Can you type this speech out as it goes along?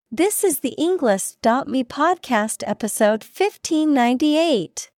This is the Englist.me podcast episode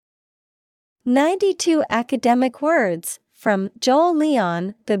 1598. 92 academic words from Joel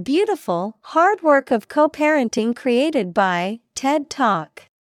Leon, The Beautiful Hard Work of Co-Parenting, created by TED Talk.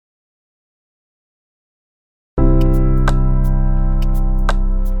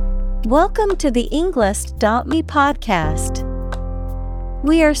 Welcome to the Englist.me podcast.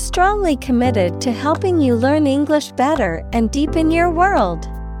 We are strongly committed to helping you learn English better and deepen your world.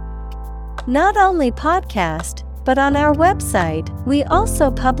 Not only podcast, but on our website, we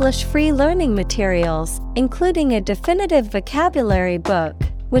also publish free learning materials, including a definitive vocabulary book,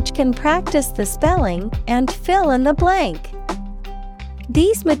 which can practice the spelling and fill in the blank.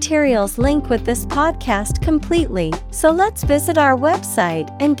 These materials link with this podcast completely, so let's visit our website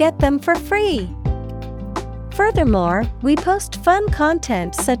and get them for free. Furthermore, we post fun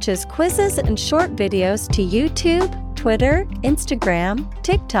content such as quizzes and short videos to YouTube, Twitter, Instagram,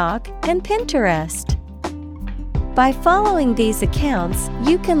 TikTok, and Pinterest. By following these accounts,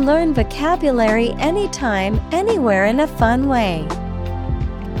 you can learn vocabulary anytime, anywhere in a fun way.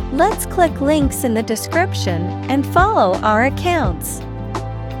 Let's click links in the description and follow our accounts.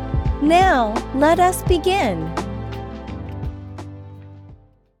 Now, let us begin.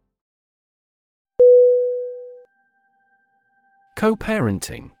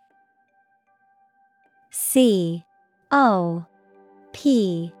 Co-parenting. C-O-P-A-R-E-N-T-I-N-G.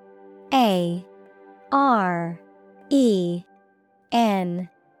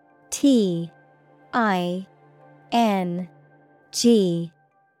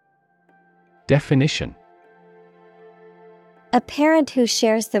 Definition: a parent who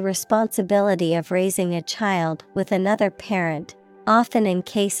shares the responsibility of raising a child with another parent, often in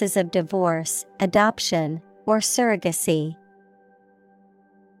cases of divorce, adoption, or surrogacy.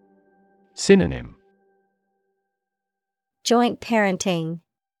 Synonym: joint parenting,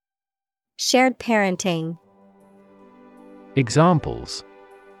 shared parenting. Examples: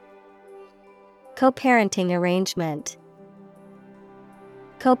 co-parenting arrangement,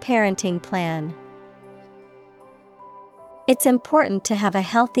 co-parenting plan. It's important to have a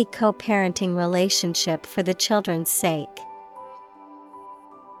healthy co-parenting relationship for the children's sake.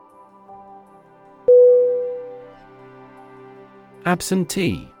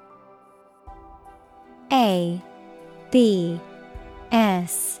 Absentee. A B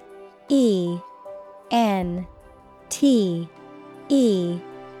S E N T E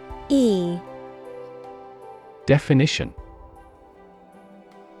E. Definition: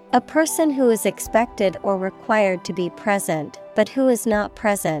 a person who is expected or required to be present, but who is not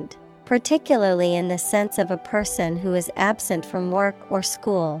present, particularly in the sense of a person who is absent from work or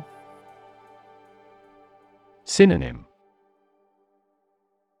school. Synonym: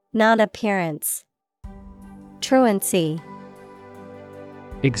 non-appearance, truancy.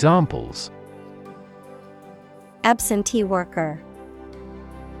 Examples: absentee worker,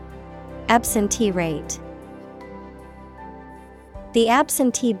 absentee rate. The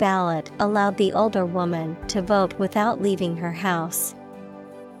absentee ballot allowed the older woman to vote without leaving her house.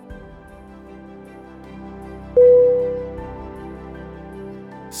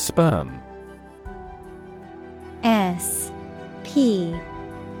 Sperm. S-P-E-R-M.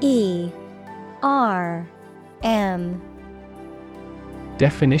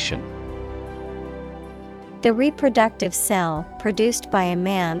 Definition: the reproductive cell produced by a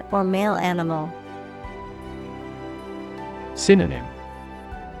man or male animal. Synonym: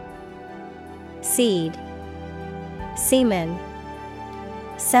 seed, semen,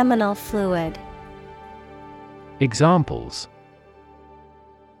 seminal fluid. Examples: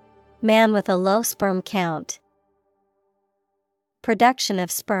 man with a low sperm count, production of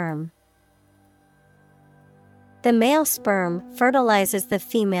sperm. The male sperm fertilizes the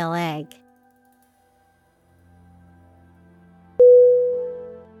female egg.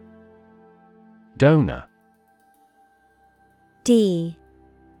 Donor. D-O-N-O-R.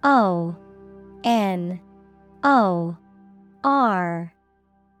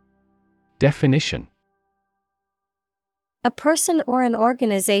 Definition: a person or an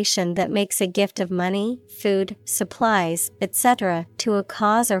organization that makes a gift of money, food, supplies, etc. to a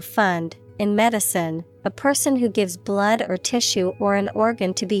cause or fund. In medicine, a person who gives blood or tissue or an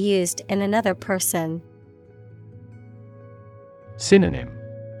organ to be used in another person. Synonym: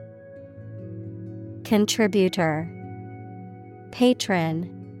 contributor,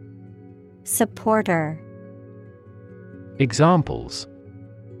 patron, supporter. Examples: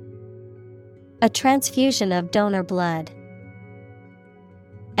 a transfusion of donor blood,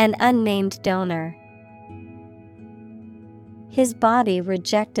 an unnamed donor. His body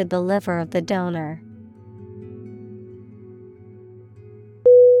rejected the liver of the donor.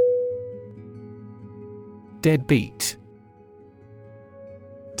 Deadbeat.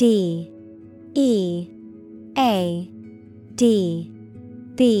 D-E-A-D-B-E-A-T.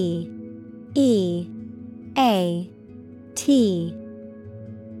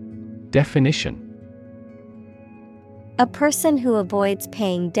 Definition: a person who avoids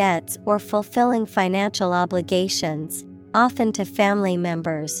paying debts or fulfilling financial obligations, often to family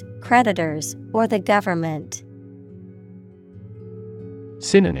members, creditors, or the government.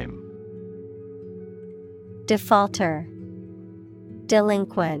 Synonym: Defaulter,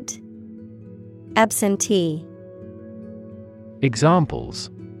 delinquent, absentee. Examples: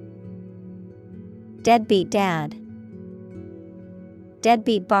 Deadbeat dad,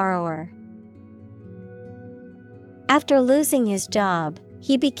 deadbeat borrower. After losing his job,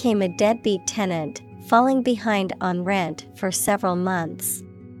 he became a deadbeat tenant, falling behind on rent for several months.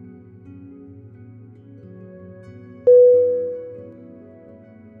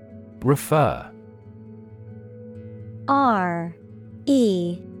 Refer. R-E-F-E-R.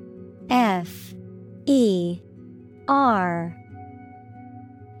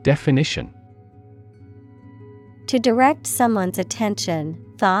 Definition: to direct someone's attention,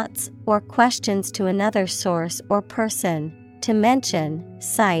 thoughts, or questions to another source or person, to mention,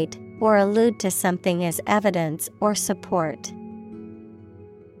 cite, or allude to something as evidence or support.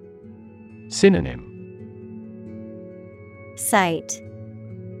 Synonym: Cite,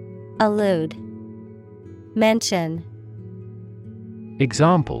 allude, mention.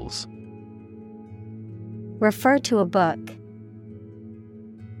 Examples: refer to a book,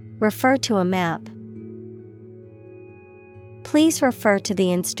 refer to a map. Please refer to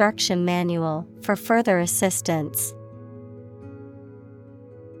the instruction manual for further assistance.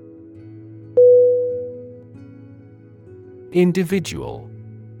 Individual.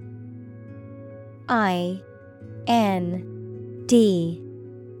 I-N-D-I-V-I-D-U-A-L.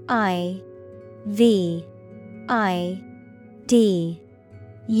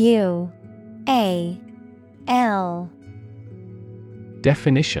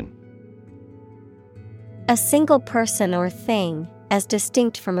 Definition: a single person or thing, as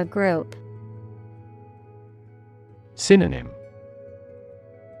distinct from a group. Synonym: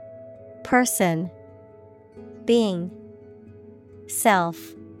 person, being, self.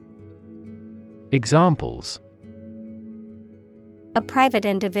 Examples: a private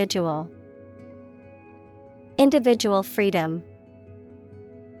individual, individual freedom.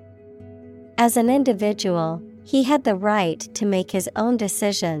 As an individual, he had the right to make his own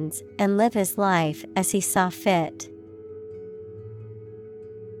decisions and live his life as he saw fit.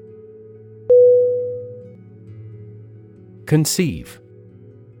 Conceive.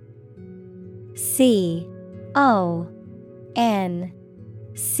 C-O-N-C-E-I-V-E.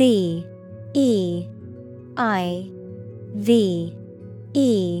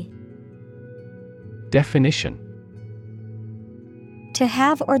 Definition: to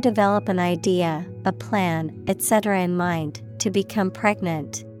have or develop an idea, a plan, etc. in mind, to become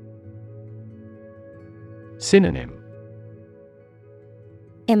pregnant. Synonym: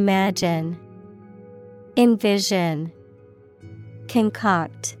 imagine, envision,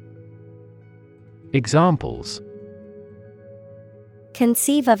 concoct. Examples: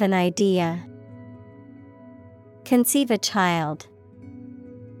 conceive of an idea, conceive a child.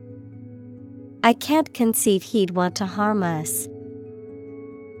 I can't conceive he'd want to harm us.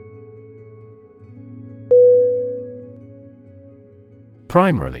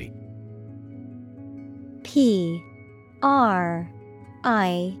 Primarily. P-R-I-M-A-R-I-L-Y.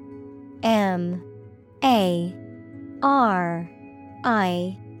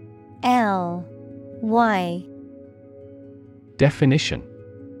 Definition: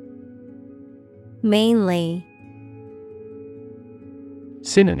 mainly.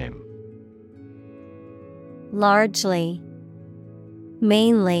 Synonym: largely,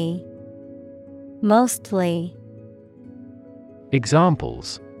 mainly, mostly.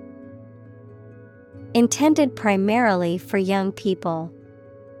 Examples: intended primarily for young people,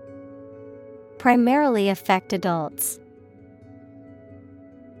 primarily affect adults.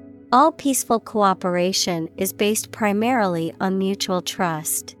 All peaceful cooperation is based primarily on mutual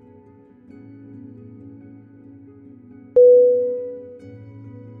trust.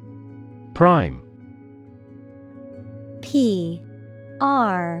 Prime. P-R-I-M-E.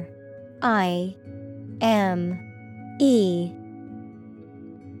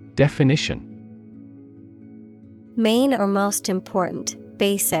 Definition: main or most important,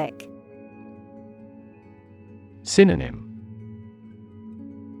 basic. Synonym: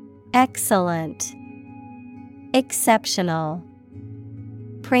 excellent, exceptional,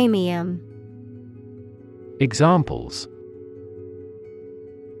 premium. Examples: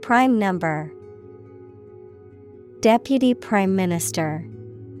 prime number, Deputy Prime Minister.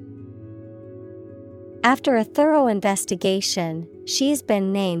 After a thorough investigation, she's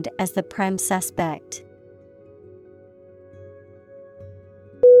been named as the prime suspect.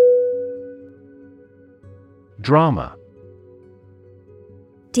 Drama.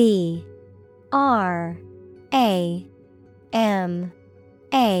 D-R-A-M-A.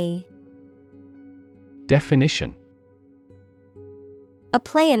 Definition. A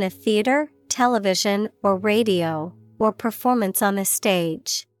play in a theater, television, or radio, or performance on a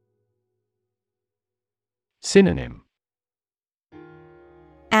stage. Synonym.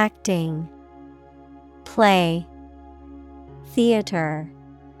 Acting, play, theater.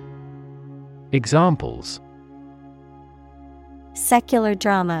 Examples. Secular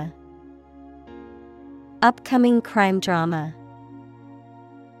drama. Upcoming crime drama.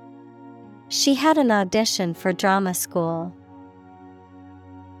 She had an audition for drama school.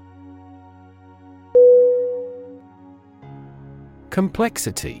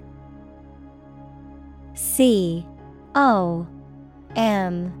 Complexity.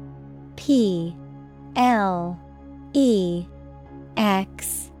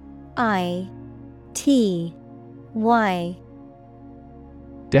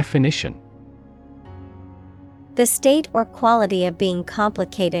 Definition. The state or quality of being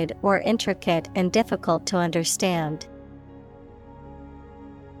complicated or intricate and difficult to understand.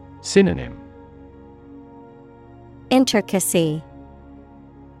 Synonym. Intricacy,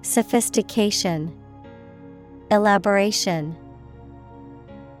 sophistication, elaboration.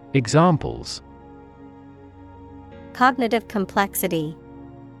 Examples. Cognitive complexity.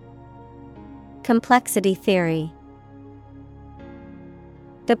 Complexity theory.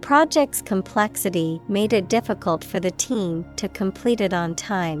 The project's complexity made it difficult for the team to complete it on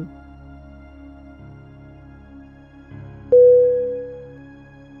time.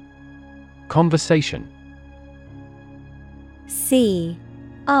 Conversation.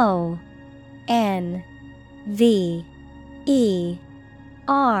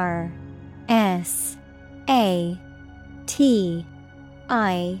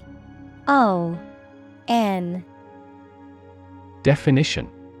 Definition.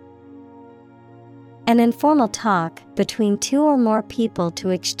 An informal talk between two or more people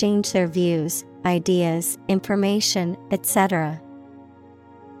to exchange their views, ideas, information, etc.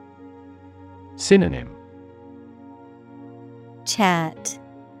 Synonym. Chat,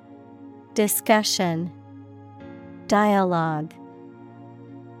 discussion, dialogue.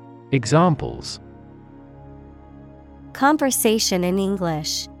 Examples. Conversation in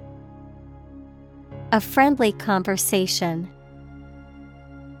English. A friendly conversation.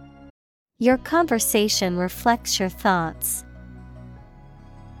 Your conversation reflects your thoughts.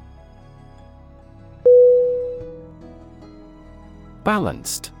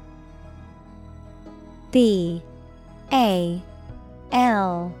 Balanced. B-A-L-A-N-C-E-D.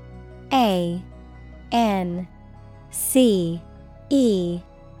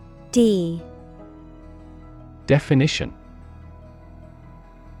 Definition.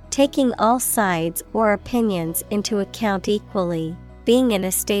 Taking all sides or opinions into account equally, being in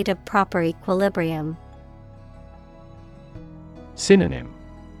a state of proper equilibrium. Synonym.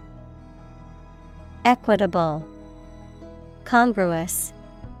 Equitable, congruous,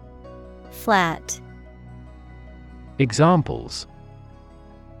 flat. Examples.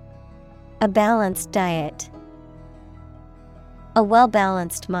 A balanced diet. A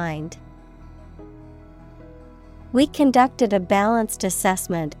well-balanced mind. We conducted a balanced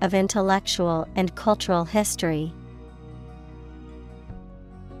assessment of intellectual and cultural history.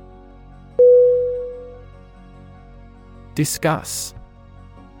 Discuss.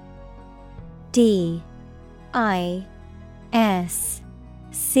 D-I-S-C-U-S-S.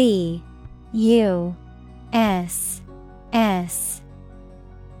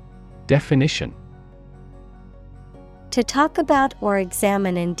 Definition. To talk about or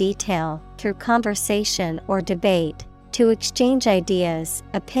examine in detail, through conversation or debate, to exchange ideas,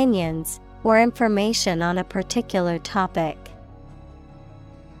 opinions, or information on a particular topic.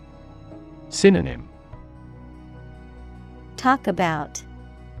 Synonym. Talk about,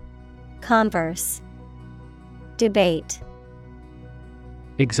 converse, debate.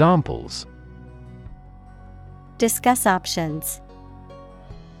 Examples. Discuss options.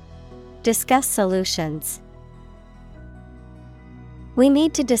 Discuss solutions. We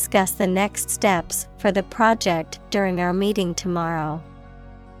need to discuss the next steps for the project during our meeting tomorrow.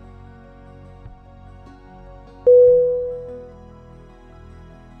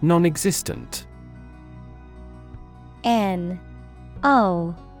 Non-existent. N-O-N-E-X-I-S-T.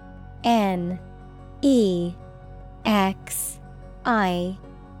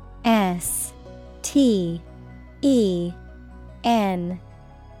 E N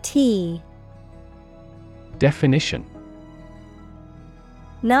T. Definition: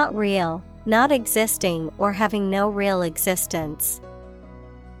 Not real, not existing or having no real existence.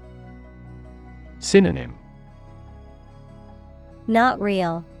 Synonym: Not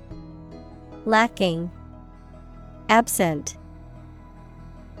real, lacking, absent.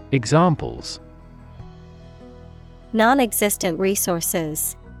 Examples: Non-existent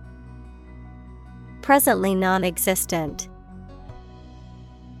resources. Presently non-existent.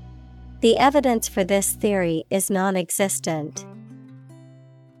 The evidence for this theory is non-existent.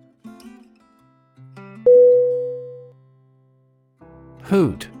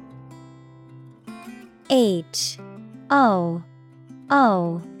 Hood. H-O-O-D.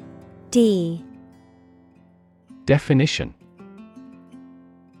 Definition: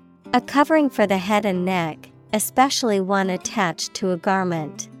 A covering for the head and neck, especially one attached to a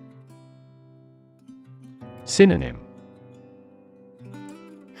garment. Synonym: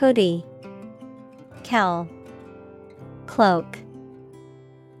 Hoodie, cowl, cloak.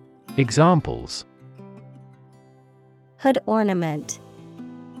 Examples: Hood ornament.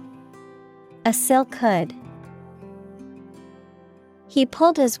 A silk hood. He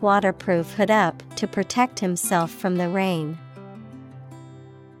pulled his waterproof hood up to protect himself from the rain.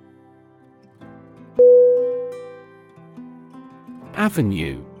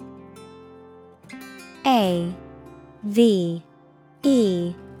 Avenue. A V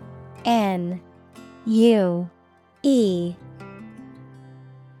E N U E.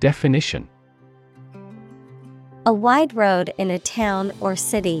 Definition: A wide road in a town or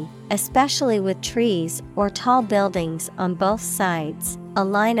city, especially with trees or tall buildings on both sides, a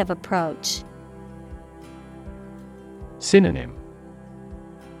line of approach. Synonym: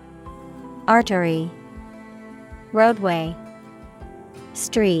 Artery, roadway,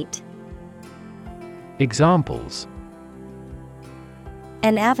 street. Examples: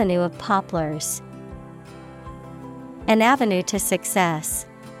 An avenue of poplars. An avenue to success.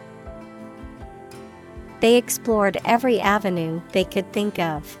 They explored every avenue they could think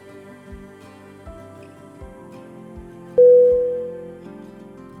of.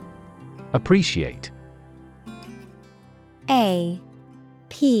 Appreciate. A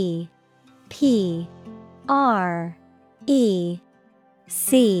P P R E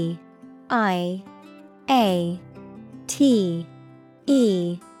C I A T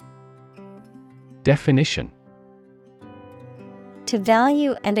E. Definition: To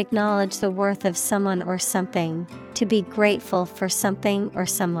value and acknowledge the worth of someone or something, to be grateful for something or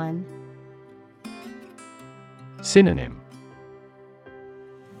someone. Synonym: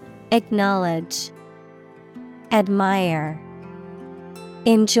 Acknowledge, admire,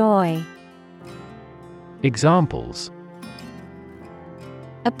 enjoy. Examples: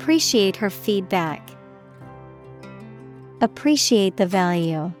 Appreciate her feedback. Appreciate the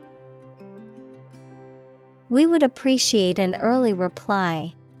value. We would appreciate an early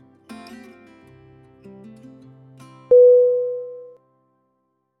reply.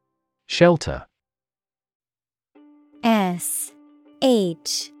 Shelter. S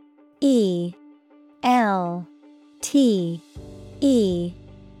H E L T E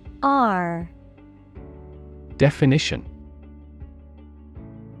R. Definition: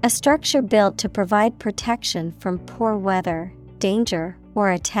 A structure built to provide protection from poor weather, danger,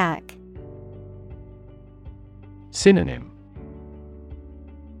 or attack. Synonym: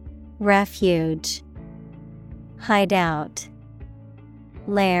 Refuge, hideout,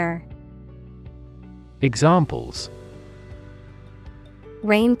 lair. Examples: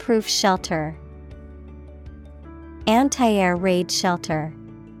 Rainproof shelter. Anti-air raid shelter.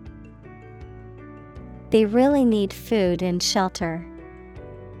 They really need food and shelter.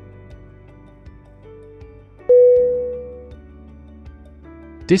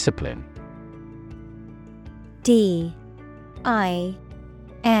 Discipline. D I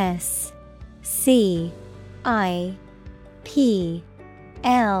S C I P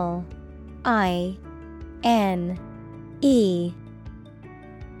L I N E.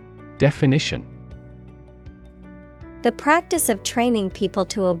 Definition: The practice of training people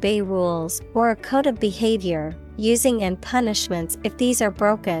to obey rules or a code of behavior, using and punishments if these are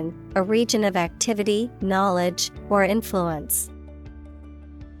broken, a region of activity, knowledge, or influence.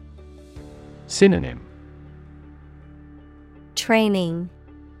 Synonym: Training,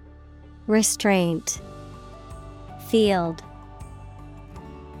 restraint, field.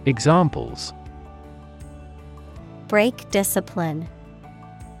 Examples: Break discipline.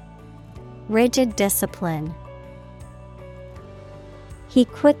 Rigid discipline. He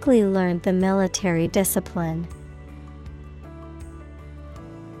quickly learned the military discipline.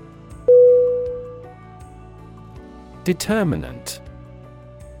 Determinant.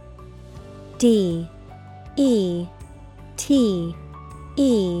 D E T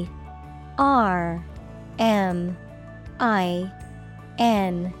E R M I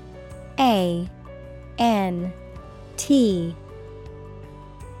N A N T.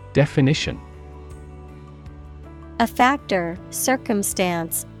 Definition. A factor,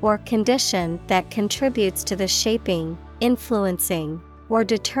 circumstance, or condition that contributes to the shaping, influencing, or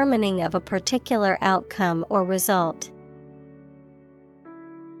determining of a particular outcome or result.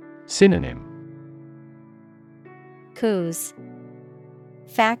 Synonym. Cause,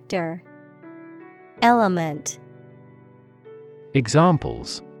 factor, element.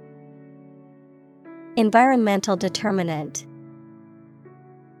 Examples. Environmental determinant.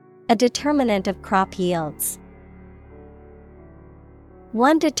 A determinant of crop yields.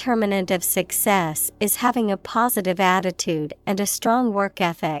 One determinant of success is having a positive attitude and a strong work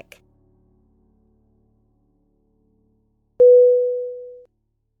ethic.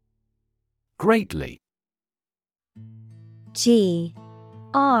 Greatly. G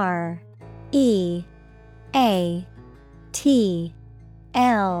R E A T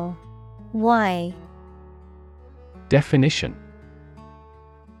L Y. Definition.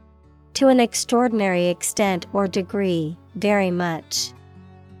 To an extraordinary extent or degree, very much.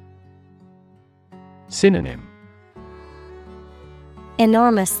 Synonym.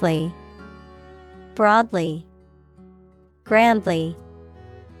 Enormously, broadly, grandly.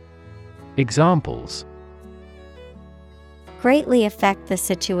 Examples. Greatly affect the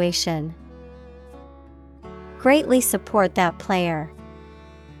situation. Greatly support that player.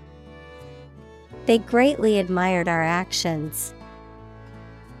 They greatly admired our actions.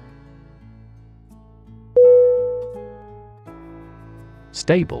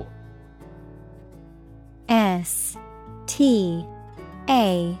 Stable. S T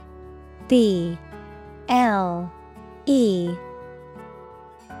A B L E.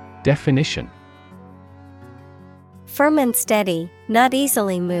 Definition. Firm and steady, not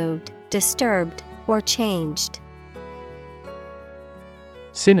easily moved, disturbed, or changed.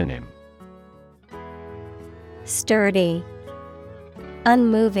 Synonym. Sturdy,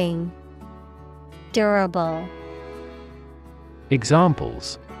 unmoving, durable.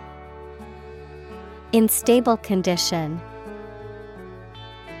 Examples. In stable condition.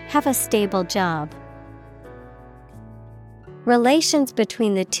 Have a stable job. Relations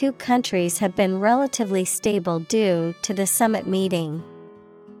between the two countries have been relatively stable due to the summit meeting.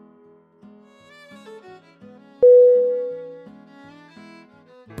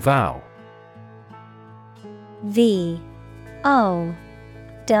 Vow. V O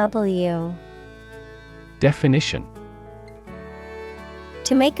W. Definition.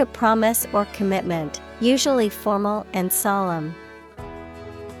 To make a promise or commitment, usually formal and solemn.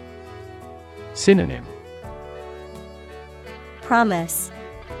 Synonym. Promise,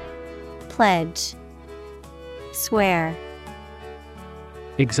 pledge, swear.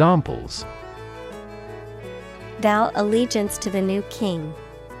 Examples. Vow allegiance to the new king.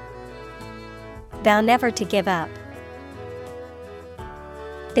 Vow never to give up.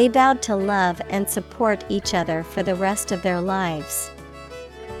 They vowed to love and support each other for the rest of their lives.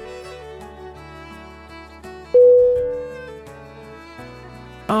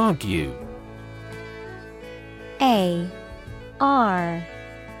 Argue. A R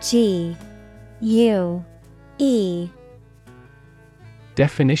G U E.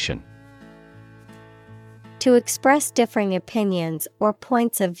 Definition. To express differing opinions or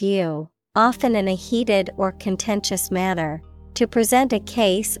points of view, often in a heated or contentious manner, to present a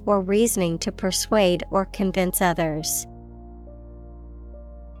case or reasoning to persuade or convince others.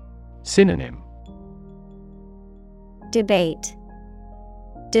 Synonym. Debate,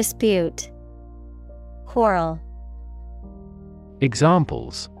 dispute, quarrel.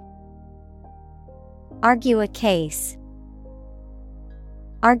 Examples. Argue a case.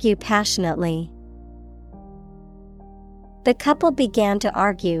 Argue passionately. The couple began to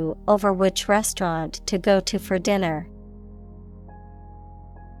argue over which restaurant to go to for dinner.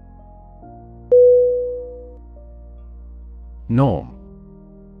 Norm.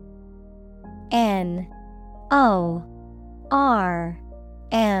 N O R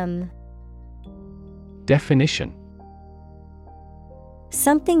M. Definition.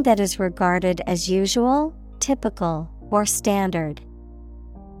 Something that is regarded as usual, typical, or standard.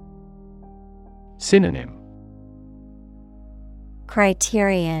 Synonym.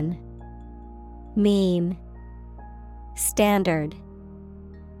 Criterion, mean, standard.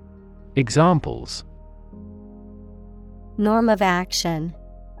 Examples. Norm of action.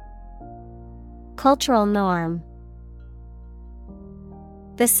 Cultural norm.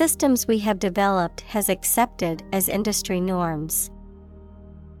 The systems we have developed has accepted as industry norms.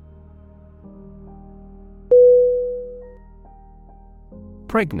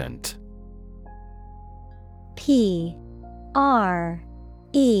 Pregnant. Pregnant.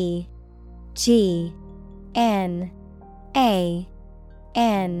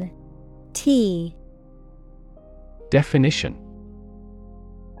 Definition.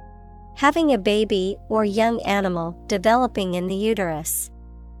 Having a baby or young animal developing in the uterus.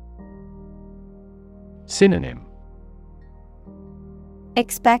 Synonym.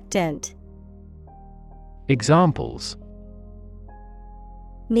 Expectant. Examples.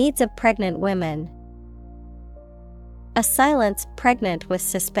 Needs of pregnant women. A silence pregnant with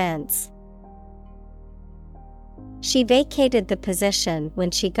suspense. She vacated the position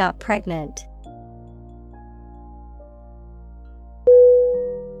when she got pregnant.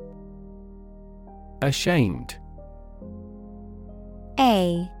 Ashamed.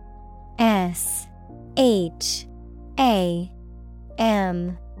 A-S-H-A-M-E-D.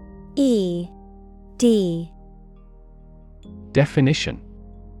 Definition.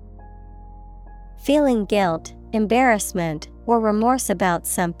 Feeling guilt, embarrassment, or remorse about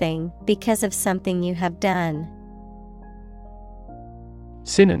something because of something you have done.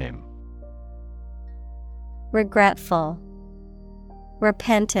 Synonym. Regretful,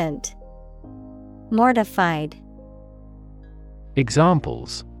 repentant, mortified.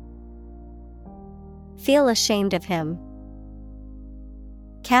 Examples. Feel ashamed of him.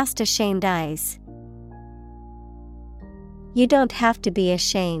 Cast ashamed eyes. You don't have to be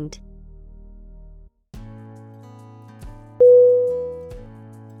ashamed.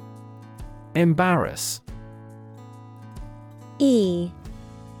 Embarrass. E-M-B-A-R-R-A-S-S.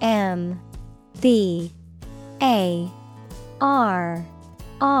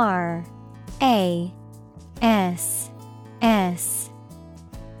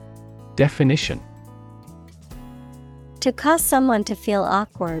 Definition. To cause someone to feel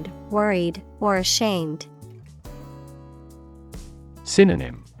awkward, worried, or ashamed.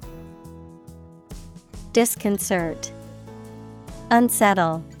 Synonym. Disconcert,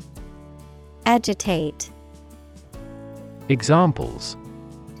 unsettle, agitate. Examples.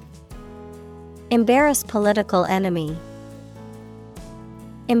 Embarrass political enemy.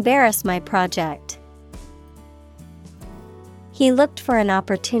 Embarrass my project. He looked for an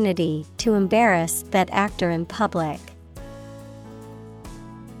opportunity to embarrass that actor in public.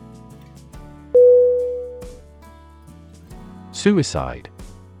 Suicide.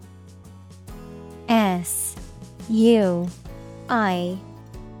 S-U-I-C-I-D-E.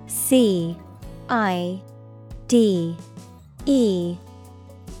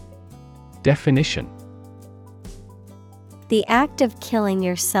 Definition. The act of killing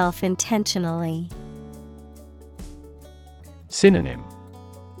yourself intentionally. Synonym.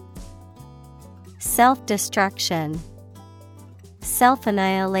 Self-destruction,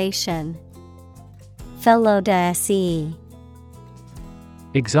 self-annihilation, felo-de-se.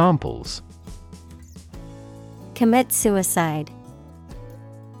 Examples. Commit suicide.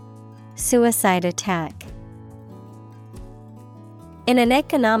 Suicide attack. In an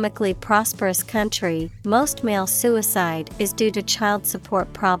economically prosperous country, most male suicide is due to child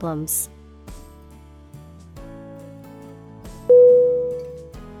support problems.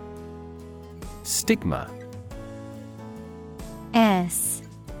 Stigma. S-T-I-G-M-A.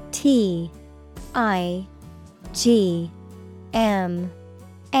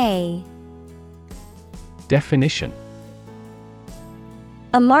 Definition.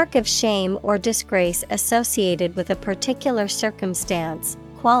 A mark of shame or disgrace associated with a particular circumstance,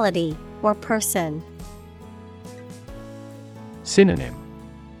 quality, or person. Synonym.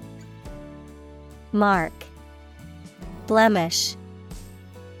 Mark, blemish,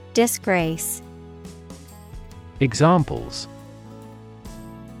 disgrace. Examples.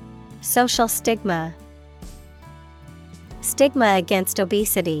 Social stigma. Stigma against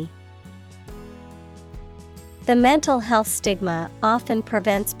obesity. The mental health stigma often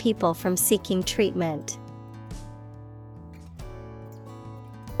prevents people from seeking treatment.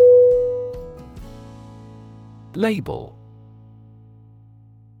 Label.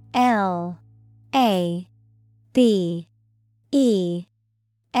 L-A-B-E-L.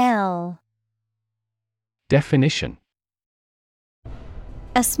 Definition.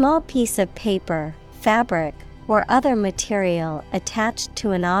 A small piece of paper, fabric, or other material attached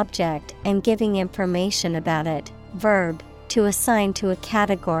to an object and giving information about it. Verb, to assign to a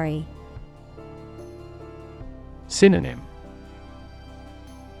category. Synonym.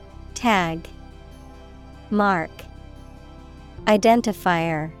 Tag, mark,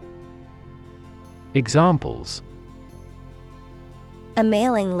 identifier. Examples. A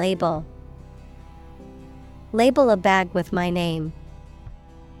mailing label. Label a bag with my name.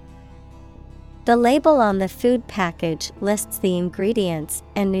 The label on the food package lists the ingredients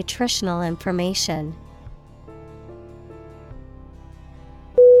and nutritional information.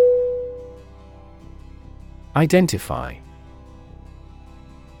 Identify.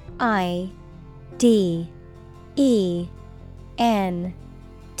 I-D-E-N-T-I-F-Y.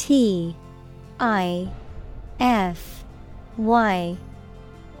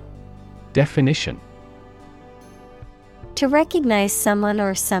 Definition. To recognize someone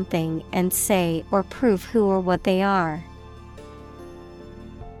or something and say or prove who or what they are.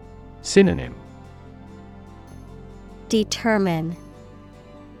 Synonym. Determine,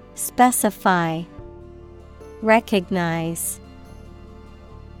 specify, recognize.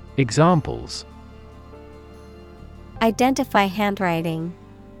 Examples. Identify handwriting.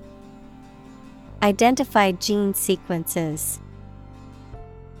 Identify gene sequences.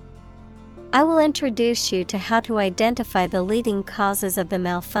 I will introduce you to how to identify the leading causes of the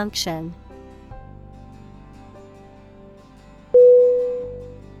malfunction.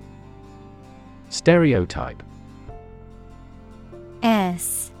 Stereotype.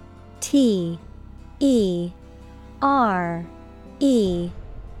 S-T-E-R-E-O-T-Y-P-E.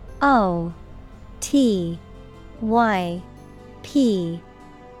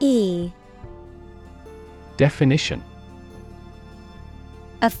 Definition.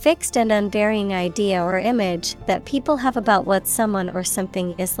 A fixed and unvarying idea or image that people have about what someone or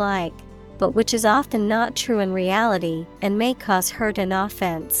something is like, but which is often not true in reality and may cause hurt and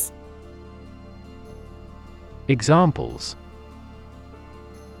offense. Examples.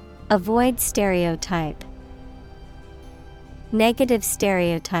 Avoid stereotype. Negative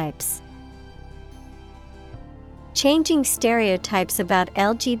stereotypes. Changing stereotypes about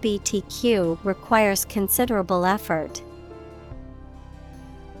LGBTQ requires considerable effort.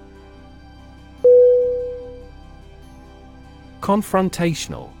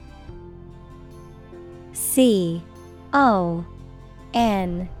 Confrontational. C-O-N-F-R-O-N-T-A-T-I-O-N-A-L.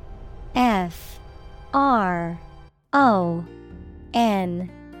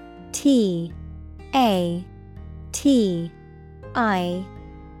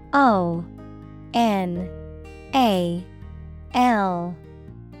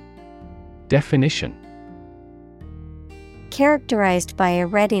 Definition. Characterized by a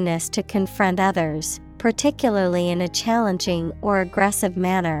readiness to confront others, particularly in a challenging or aggressive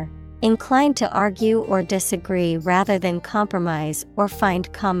manner, inclined to argue or disagree rather than compromise or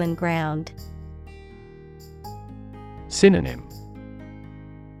find common ground. Synonym.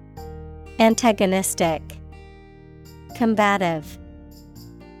 Antagonistic, combative,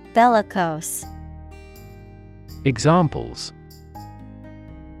 bellicose. Examples.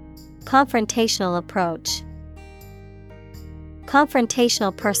 Confrontational approach.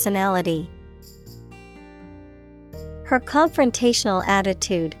 Confrontational personality. Her confrontational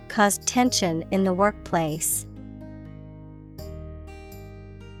attitude caused tension in the workplace.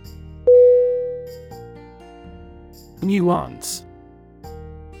 Nuance.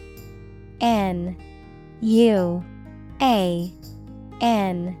 N-U-A-N-C-E.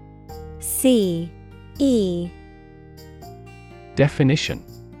 Definition.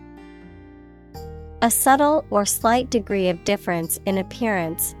 A subtle or slight degree of difference in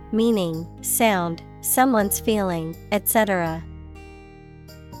appearance, meaning, sound, someone's feeling, etc.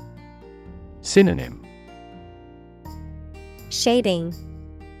 Synonym. Shading,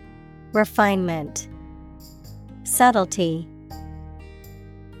 refinement, subtlety.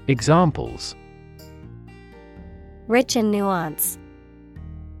 Examples. Rich in nuance.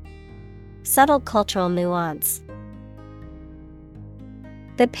 Subtle cultural nuance.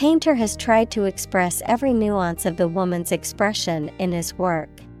 The painter has tried to express every nuance of the woman's expression in his work.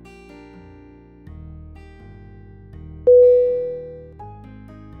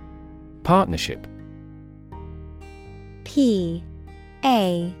 Partnership.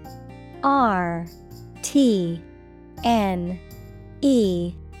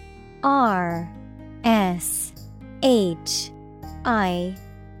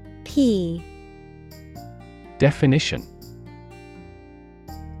 Definition.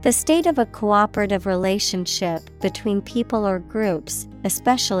 The state of a cooperative relationship between people or groups,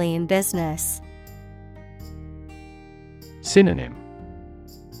 especially in business. Synonym.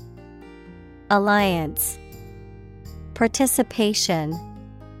 Alliance, participation,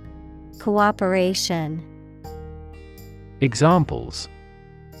 cooperation. Examples.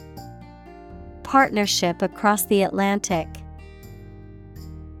 Partnership across the Atlantic.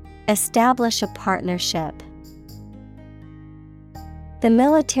 Establish a partnership. The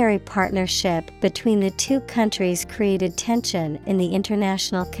military partnership between the two countries created tension in the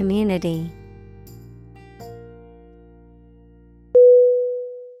international community.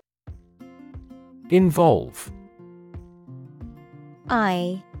 Involve.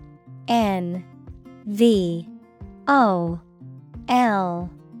 INVOLVE.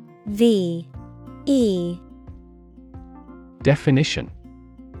 Definition.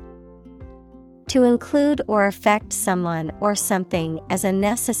 To include or affect someone or something as a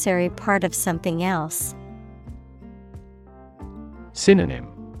necessary part of something else. Synonym.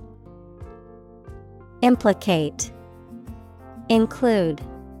 Implicate, include,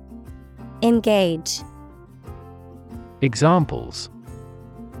 engage. Examples.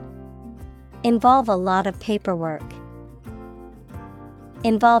 Involve a lot of paperwork.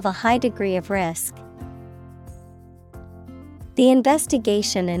 Involve a high degree of risk. The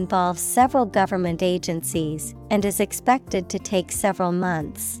investigation involves several government agencies and is expected to take several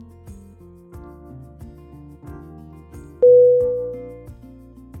months.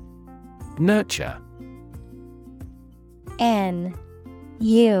 Nurture. N-U-R-T-U-R-E.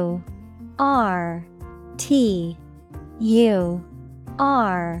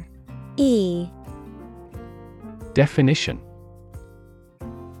 Definition.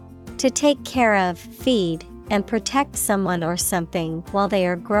 To take care of, feed, and protect someone or something while they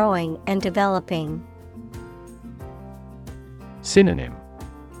are growing and developing. Synonym.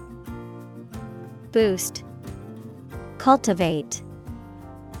 Boost, cultivate,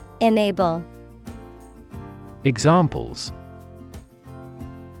 enable. Examples.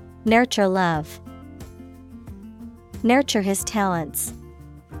 Nurture love. Nurture his talents.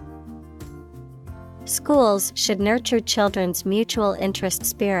 Schools should nurture children's mutual interest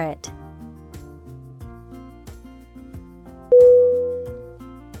spirit.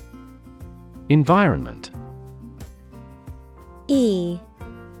 Environment.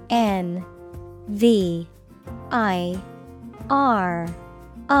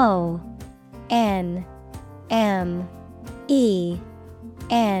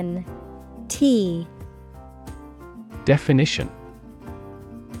 Definition.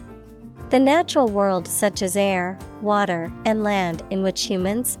 The natural world such as air, water, and land in which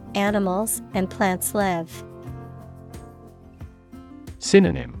humans, animals, and plants live.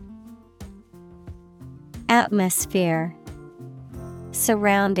 Synonym. Atmosphere,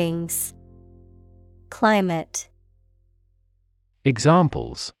 surroundings, climate.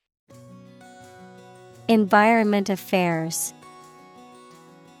 Examples. Environment affairs.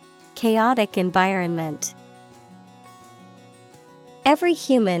 Chaotic environment. Every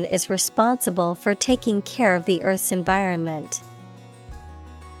human is responsible for taking care of the Earth's environment.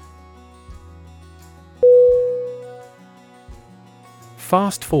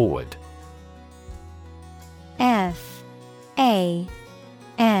 Fast forward.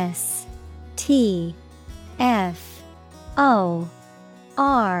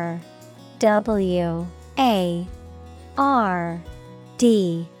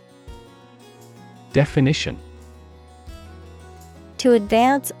 Definition. To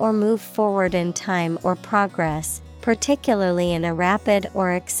advance or move forward in time or progress, particularly in a rapid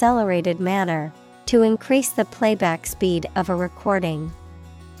or accelerated manner, to increase the playback speed of a recording.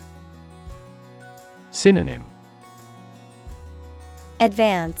 Synonym.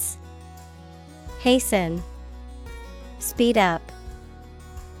 Advance, hasten, speed up.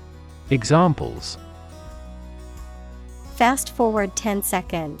 Examples. Fast forward 10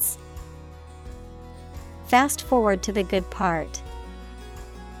 seconds. Fast forward to the good part.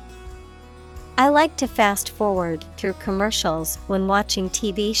 I like to fast forward through commercials when watching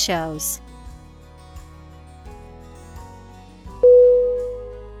TV shows.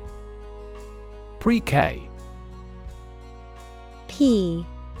 Pre-K. P-R-E-K.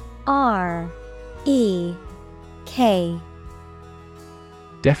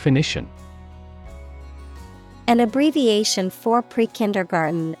 Definition. An abbreviation for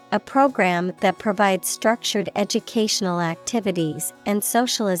pre-kindergarten, a program that provides structured educational activities and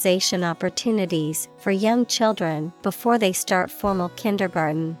socialization opportunities for young children before they start formal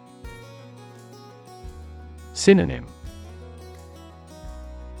kindergarten. Synonym.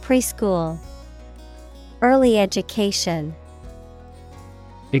 Preschool, early education.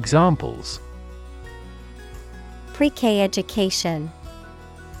 Examples. Pre-K education.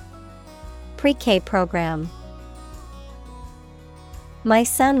 Pre-K program. My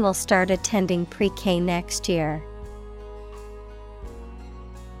son will start attending pre-K next year.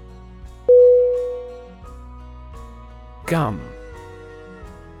 Gum.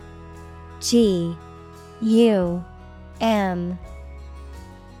 G-U-M.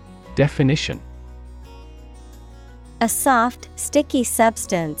 Definition. A soft, sticky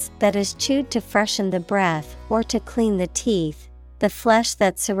substance that is chewed to freshen the breath or to clean the teeth, the flesh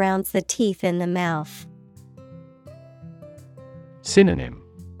that surrounds the teeth in the mouth. Synonym: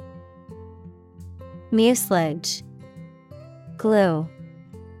 Mucilage, glue,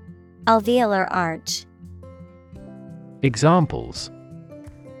 alveolar arch. Examples: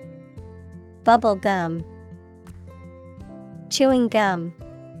 Bubble gum, chewing gum.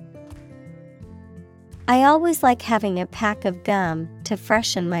 I always like having a pack of gum to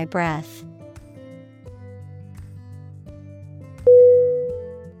freshen my breath.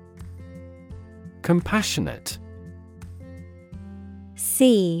 Compassionate.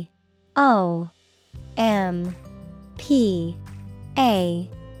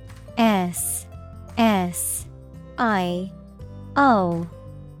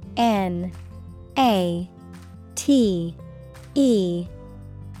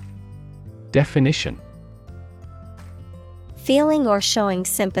 Definition: feeling or showing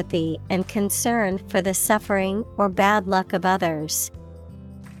sympathy and concern for the suffering or bad luck of others.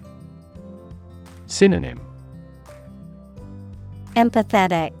 Synonym: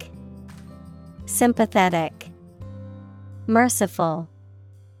 Empathetic, sympathetic, merciful.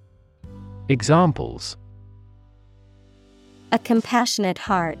 Examples: A compassionate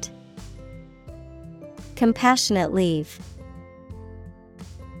heart, compassionate leave.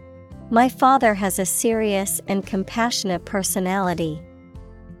 My father has a serious and compassionate personality.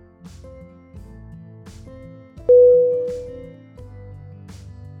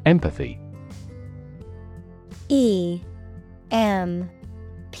 Empathy. E-M-P-A-T-H-Y.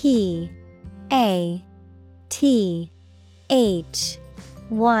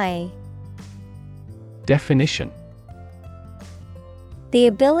 Definition: the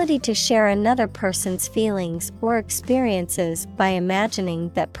ability to share another person's feelings or experiences by imagining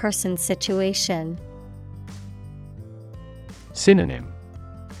that person's situation. Synonym: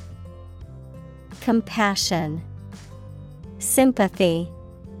 Compassion, sympathy,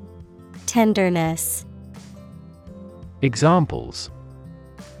 tenderness. Examples: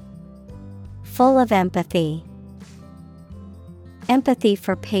 full of empathy, empathy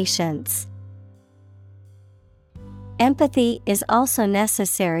for patients. Empathy is also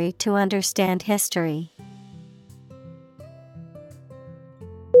necessary to understand history.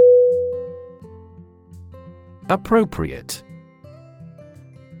 Appropriate.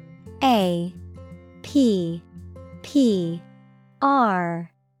 A P P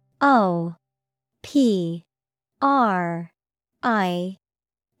R O P R I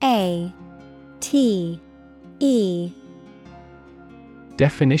A T E.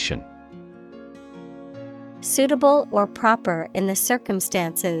 Definition: suitable or proper in the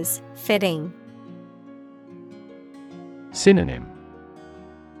circumstances, fitting. Synonym: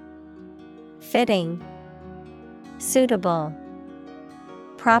 Fitting, suitable,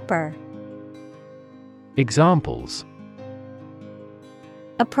 proper. Examples: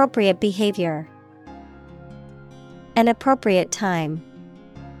 appropriate behavior, an appropriate time.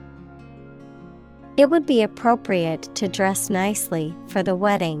 It would be appropriate to dress nicely for the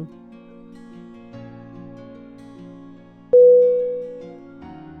wedding.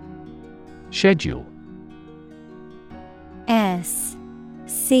 Schedule. S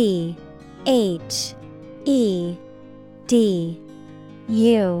C H E D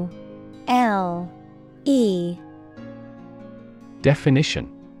U L E. Definition: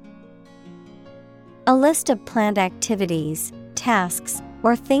 a list of planned activities, tasks,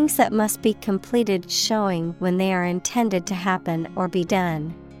 or things that must be completed, showing when they are intended to happen or be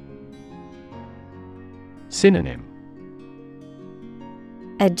done. Synonym: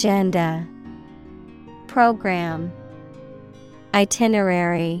 agenda, program,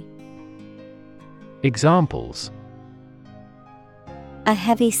 itinerary. Examples: a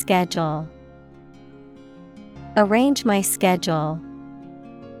heavy schedule, arrange my schedule.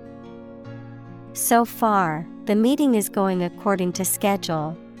 So far, the meeting is going according to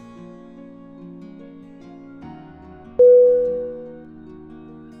schedule.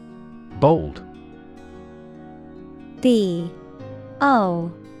 Bold. B-O-L-D.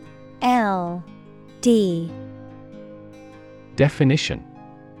 Definition: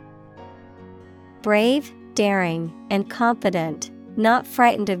 brave, daring, and confident, not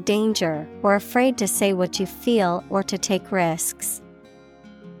frightened of danger or afraid to say what you feel or to take risks.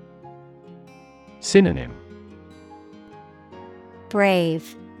 Synonym: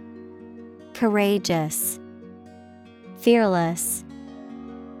 brave, courageous, fearless.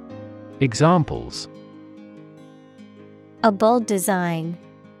 Examples: a bold design,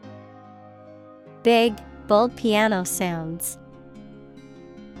 big, bold piano sounds.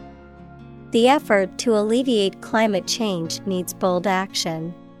 The effort to alleviate climate change needs bold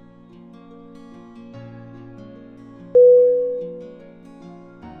action.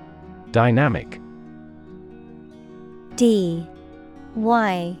 Dynamic. D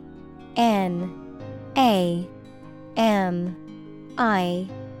Y N A M I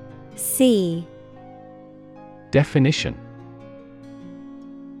C. Definition.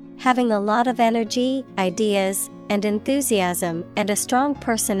 Having a lot of energy, ideas, and enthusiasm and a strong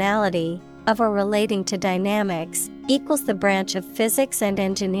personality, of or relating to dynamics, equals the branch of physics and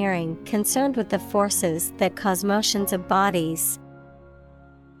engineering concerned with the forces that cause motions of bodies.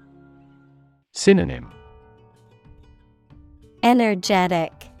 Synonym.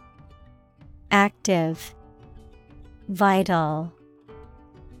 Energetic, active, vital.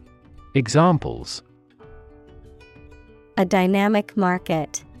 Examples. A dynamic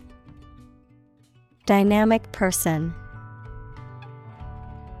market. Dynamic person.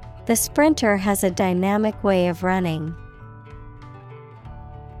 The sprinter has a dynamic way of running.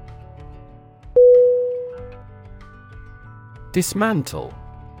 Dismantle.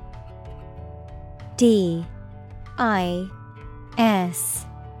 D I S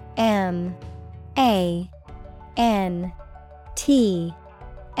M A N T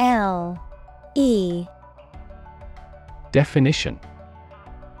L E. Definition.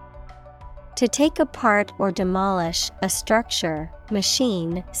 To take apart or demolish a structure,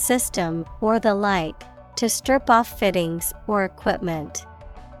 machine, system, or the like, to strip off fittings or equipment.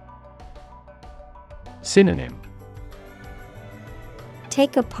 Synonym.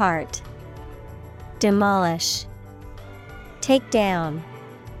 Take apart, demolish, take down.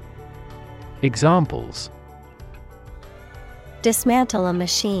 Examples. Dismantle a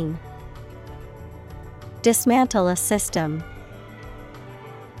machine. Dismantle a system.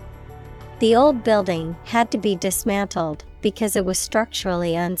 The old building had to be dismantled because it was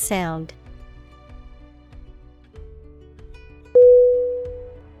structurally unsound.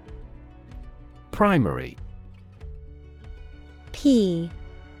 Primary. P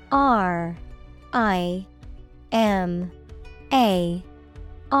R I M A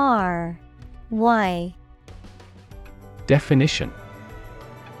R Y. Definition.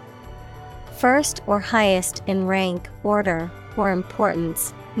 First or highest in rank, order, or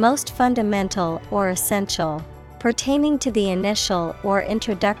importance, most fundamental or essential, pertaining to the initial or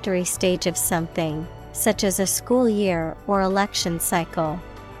introductory stage of something, such as a school year or election cycle.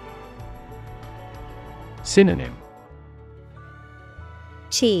 Synonym.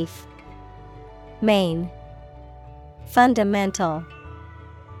 Chief, main, fundamental.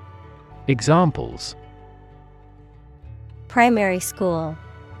 Examples. Primary school.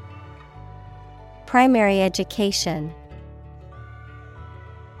 Primary education.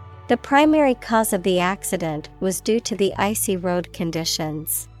 The primary cause of the accident was due to the icy road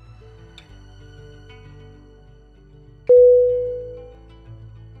conditions.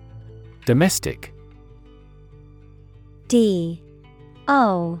 Domestic. D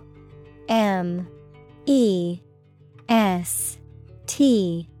O M E S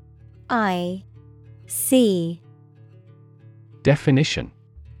T I C. Definition.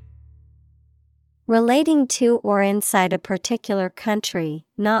 Relating to or inside a particular country,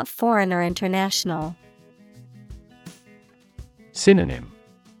 not foreign or international. Synonym.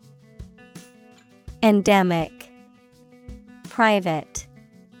 Endemic, private,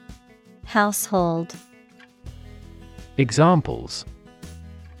 household. Examples.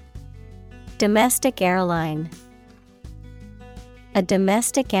 Domestic airline. A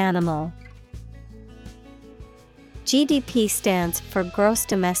domestic animal. GDP stands for gross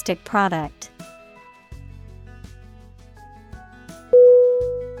domestic product.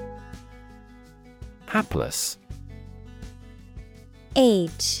 Hapless.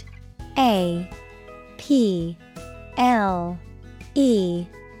 H A P L E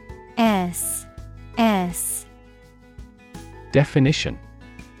S S. Definition.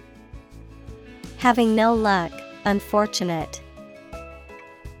 Having no luck, unfortunate.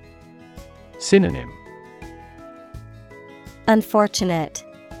 Synonym. Unfortunate,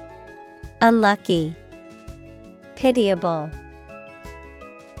 unlucky, pitiable.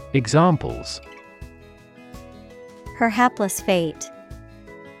 Examples. Her hapless fate.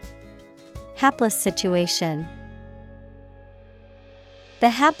 Hapless situation. The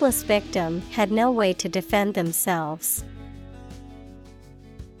hapless victim had no way to defend themselves.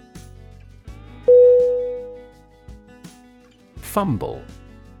 Fumble.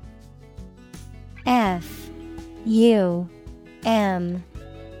 F U M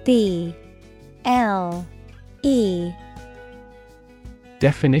B L E.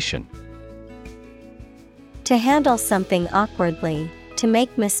 Definition. To handle something awkwardly, to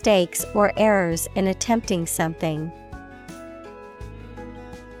make mistakes or errors in attempting something.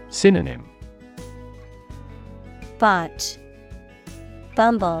 Synonym: Botch,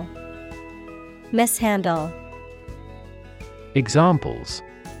 bumble, mishandle. Examples: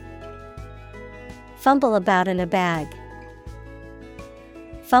 Fumble about in a bag.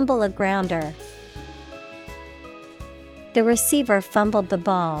 Fumble a grounder. The receiver fumbled the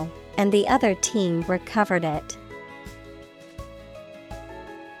ball, and the other team recovered it.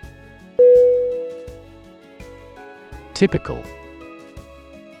 Typical.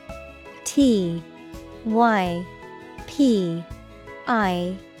 T Y P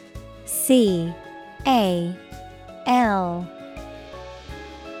I C A L.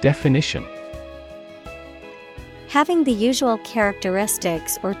 Definition: Having the usual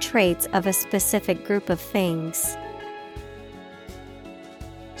characteristics or traits of a specific group of things.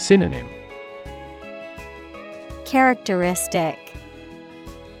 Synonym: Characteristic,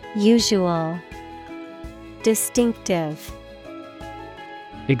 usual, distinctive.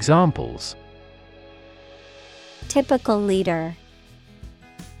 Examples: Typical leader.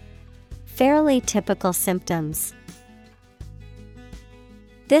 Fairly typical symptoms.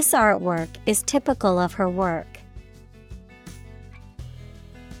 This artwork is typical of her work.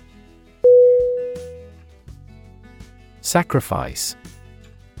 Sacrifice.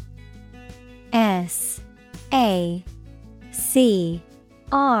 S A C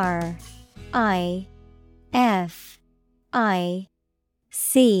R I F I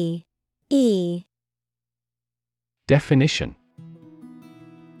C E. Definition: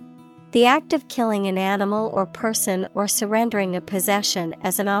 The act of killing an animal or person or surrendering a possession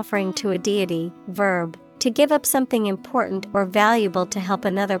as an offering to a deity. Verb: to give up something important or valuable to help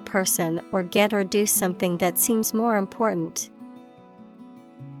another person or get or do something that seems more important.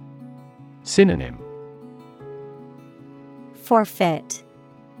 Synonym: Forfeit,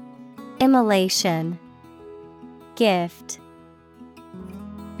 immolation, gift.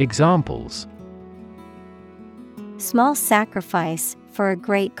 Examples: Small sacrifice for a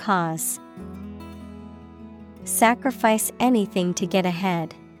great cause. Sacrifice anything to get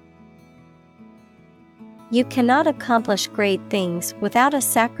ahead. You cannot accomplish great things without a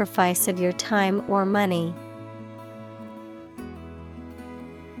sacrifice of your time or money.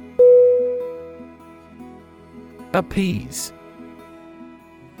 Appease.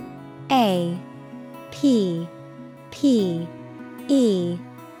 A P P E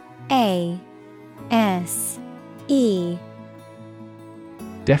A S E.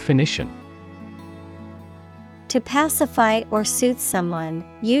 Definition: To pacify or soothe someone,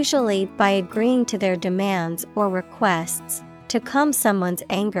 usually by agreeing to their demands or requests, to calm someone's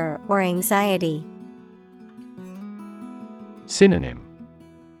anger or anxiety. Synonym: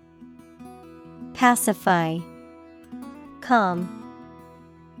 Pacify, calm,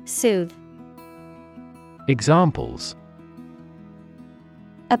 soothe. Examples: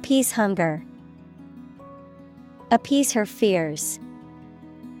 Appease hunger. Appease her fears.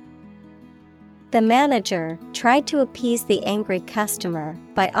 The manager tried to appease the angry customer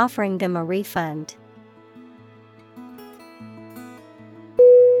by offering them a refund.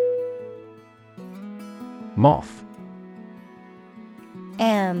 Moth.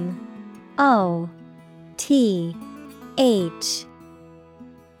 M-O-T-H.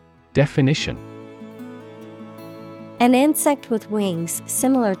 Definition: An insect with wings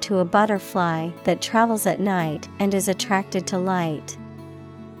similar to a butterfly that travels at night and is attracted to light.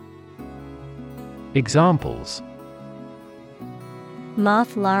 Examples: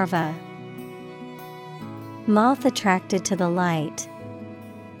 Moth larva. Moth attracted to the light.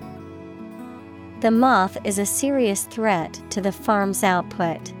 The moth is a serious threat to the farm's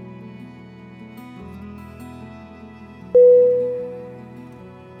output.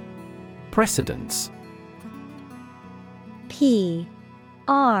 Precedence. P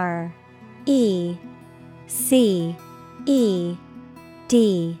R E C E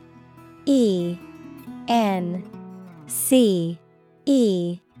D E N C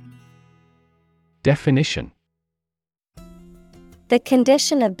E. Definition: The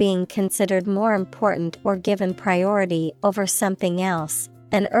condition of being considered more important or given priority over something else,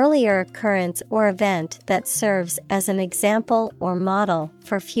 an earlier occurrence or event that serves as an example or model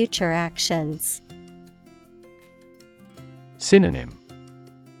for future actions. Synonym: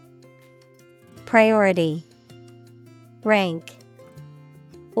 Priority, rank,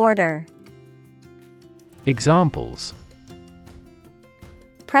 order. Examples: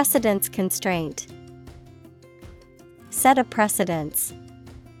 Precedence constraint. Set a precedence.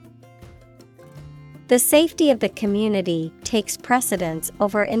 The safety of the community takes precedence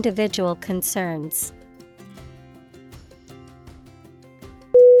over individual concerns.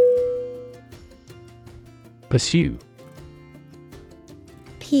 Pursue.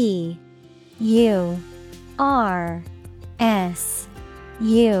 Pursue.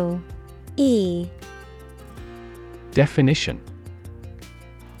 Definition.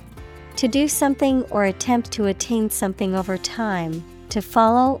 To do something or attempt to attain something over time, to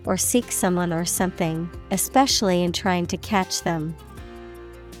follow or seek someone or something, especially in trying to catch them.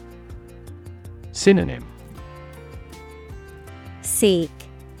 Synonym. Seek,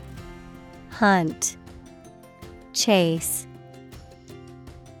 hunt, chase.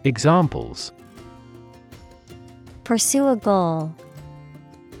 Examples. Pursue a goal.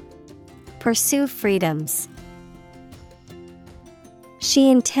 Pursue freedoms. She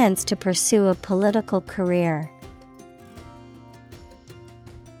intends to pursue a political career.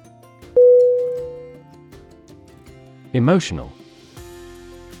 Emotional.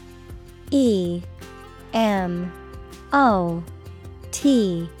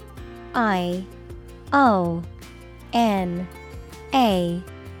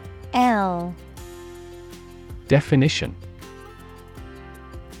 Emotional. Definition.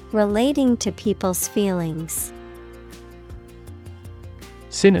 Relating to people's feelings.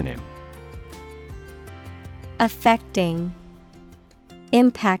 Synonym. Affecting,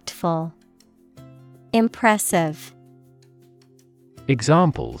 impactful, impressive.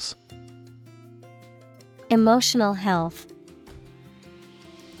 Examples. Emotional health.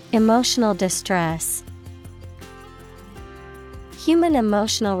 Emotional distress. Human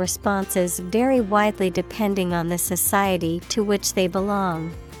emotional responses vary widely depending on the society to which they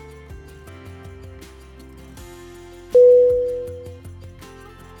belong.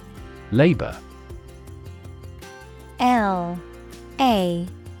 Labor. Labor.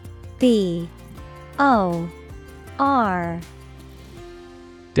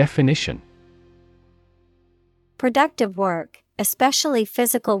 Definition. Productive work, especially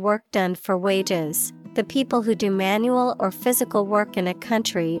physical work done for wages, the people who do manual or physical work in a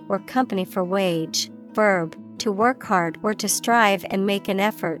country or company for wage. Verb, to work hard or to strive and make an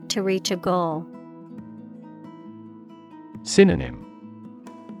effort to reach a goal. Synonym.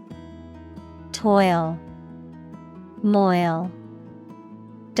 Toil, moil,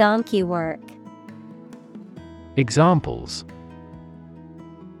 donkey work. Examples.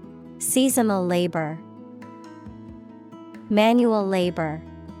 Seasonal labor. Manual labor.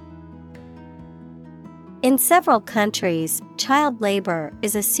 In several countries, child labor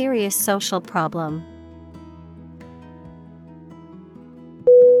is a serious social problem.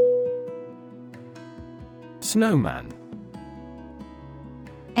 Snowman.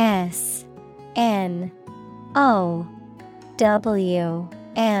 SNOWMAN.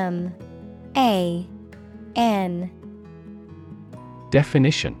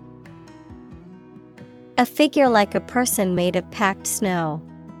 Definition. A figure like a person made of packed snow.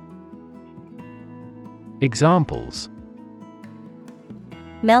 Examples.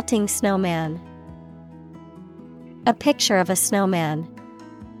 Melting snowman. A picture of a snowman.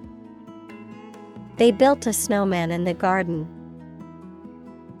 They built a snowman in the garden.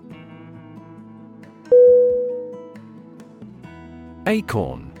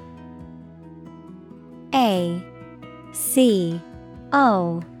 Acorn. ACORN.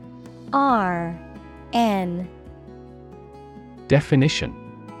 Definition.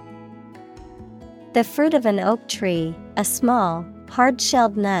 The fruit of an oak tree, a small,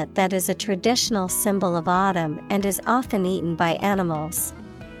 hard-shelled nut that is a traditional symbol of autumn and is often eaten by animals.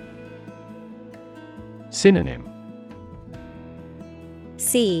 Synonym.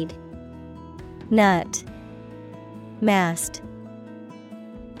 Seed, nut, mast.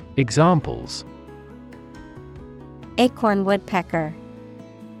 Examples. Acorn woodpecker.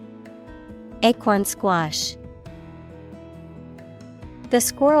 Acorn squash. The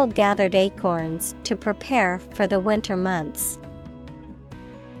squirrel gathered acorns to prepare for the winter months.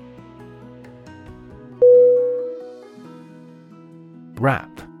 Rap.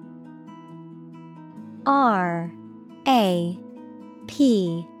 R-A-P.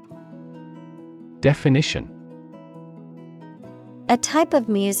 Definition. A type of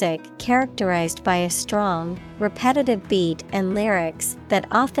music characterized by a strong, repetitive beat and lyrics that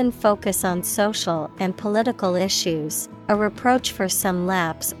often focus on social and political issues, a reproach for some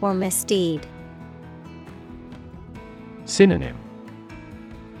lapse or misdeed. Synonym.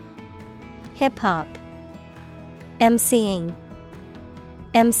 Hip-hop. MCing.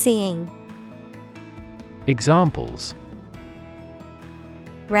 Examples.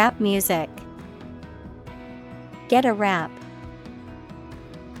 Rap music. Get a rap.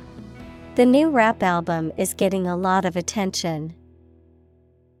 The new rap album is getting a lot of attention.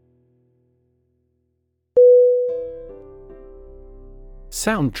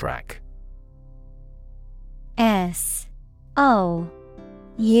 Soundtrack. S O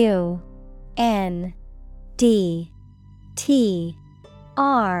U N D T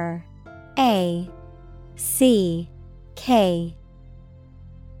R A C K.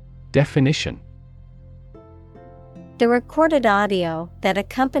 Definition: The recorded audio that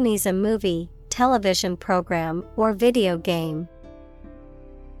accompanies a movie, television program, or video game.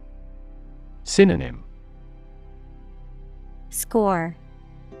 Synonym: Score,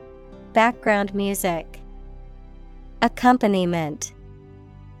 background music, accompaniment.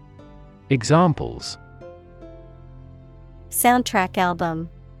 Examples: Soundtrack album.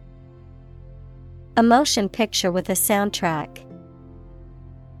 A motion picture with a soundtrack.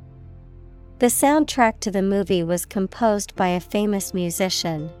 The soundtrack to the movie was composed by a famous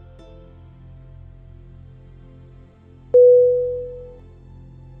musician.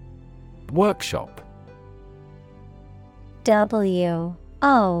 Workshop. W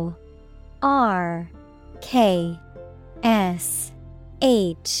O R K S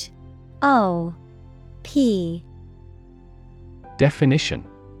H O P. Definition: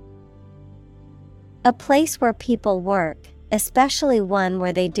 A place where people work, especially one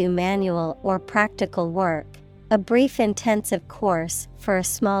where they do manual or practical work. A brief intensive course for a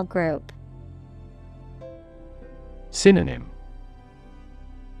small group. Synonym: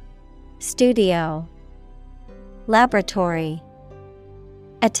 Studio, laboratory,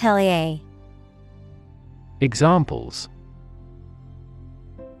 atelier. Examples: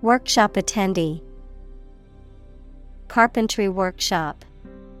 Workshop attendee, carpentry workshop.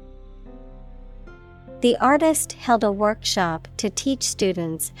 The artist held a workshop to teach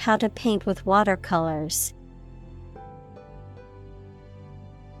students how to paint with watercolors.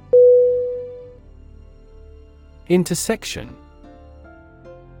 Intersection.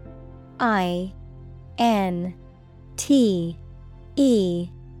 I N T E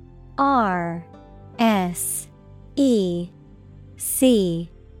R S E C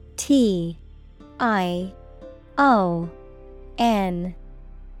T I O N.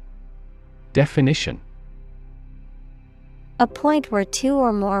 Definition: A point where two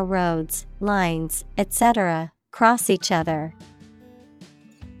or more roads, lines, etc., cross each other.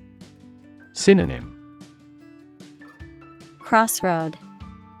 Synonym: Crossroad,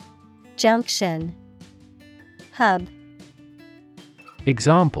 junction, hub.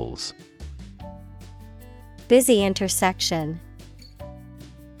 Examples: Busy intersection.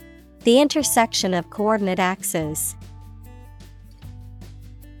 The intersection of coordinate axes.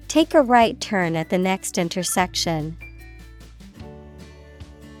 Take a right turn at the next intersection.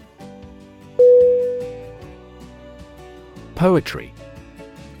 Poetry.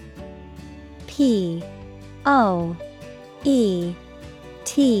 P O E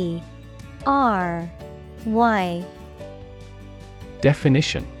T R Y.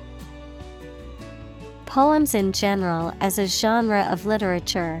 Definition: Poems in general as a genre of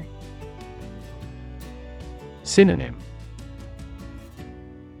literature. Synonym: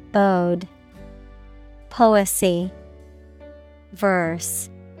 Ode, poesy, verse.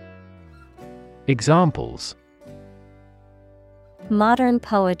 Examples: Modern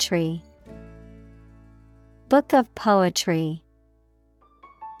poetry. Book of poetry.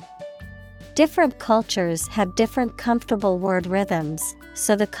 Different cultures have different comfortable word rhythms,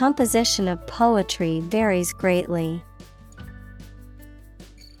 so the composition of poetry varies greatly.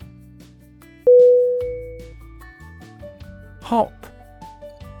 Hop.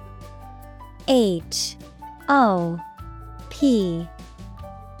 H O P.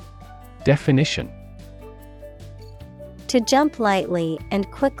 Definition: To jump lightly and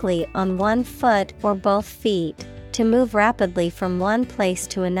quickly on one foot or both feet, to move rapidly from one place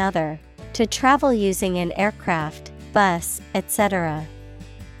to another, to travel using an aircraft, bus, etc.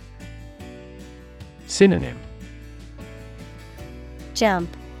 Synonym: Jump,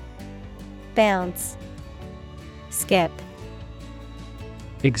 bounce, skip.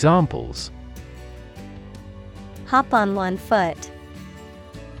 Examples: Hop on one foot.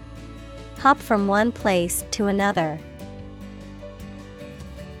 Hop from one place to another.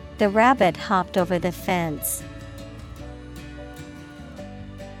 The rabbit hopped over the fence.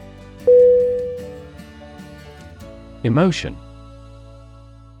 Emotion.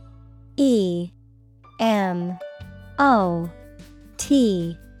 E M O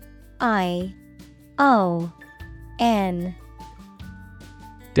T I O N.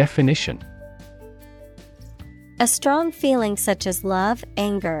 Definition: A strong feeling such as love,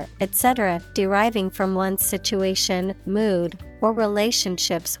 anger, etc., deriving from one's situation, mood, or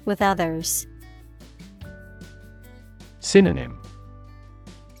relationships with others. Synonym: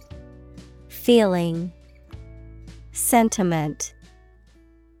 Feeling, sentiment,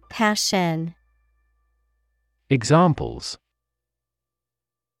 passion. Examples: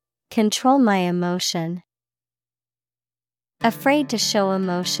 control my emotion. Afraid to show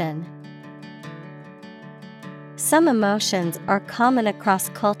emotion. Some emotions are common across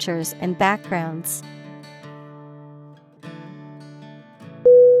cultures and backgrounds.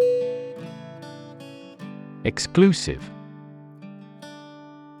 Exclusive.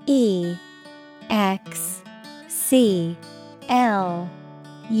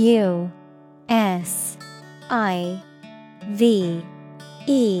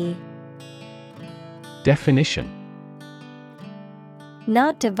 Definition: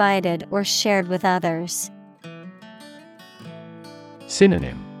 not divided or shared with others.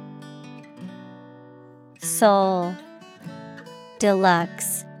 Synonym: Sole,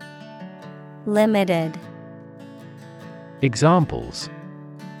 deluxe, limited. Examples: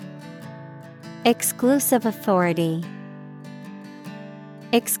 exclusive authority.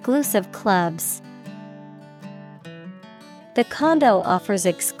 Exclusive clubs. The condo offers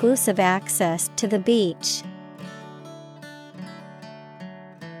exclusive access to the beach.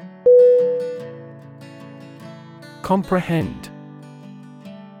 Comprehend.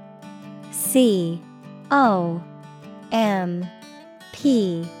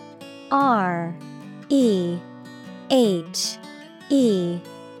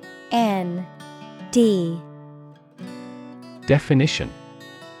 Definition: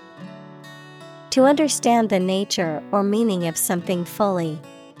 to understand the nature or meaning of something fully.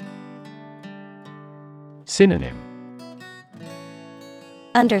 Synonym: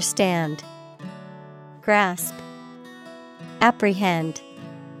 understand, grasp, apprehend.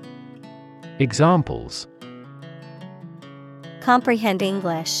 Examples: comprehend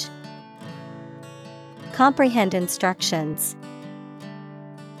English. Comprehend instructions.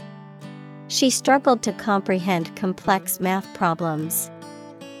 She struggled to comprehend complex math problems.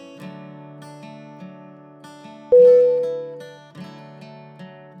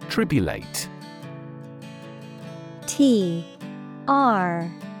 Tribulate. T-R-I-B-U-L-A-T-E.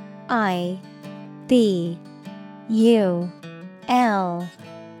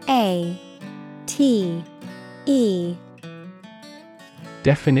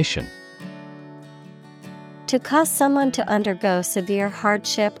 Definition: to cause someone to undergo severe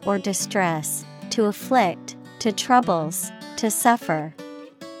hardship or distress, to afflict, to troubles, to suffer.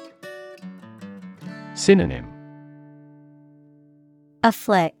 Synonym: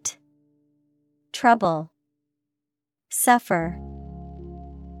 afflict, trouble, suffer.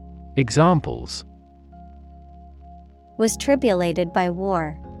 Examples: was tribulated by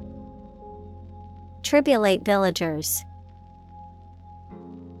war. Tribulate villagers.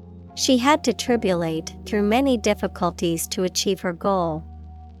 She had to tribulate through many difficulties to achieve her goal.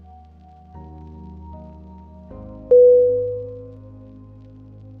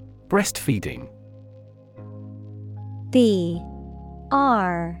 Breastfeeding.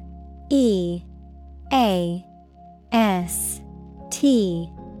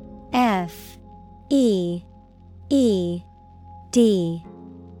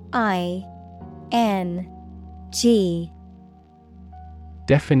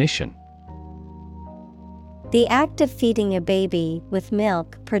 Definition: the act of feeding a baby with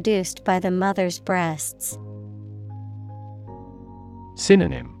milk produced by the mother's breasts.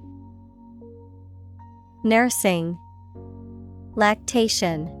 Synonym: nursing,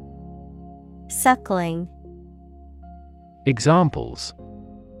 lactation, suckling. Examples: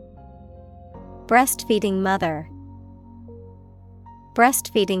 breastfeeding mother.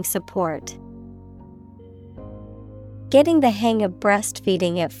 Breastfeeding support. Getting the hang of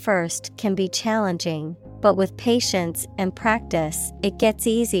breastfeeding at first can be challenging, but with patience and practice, it gets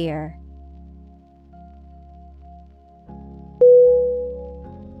easier.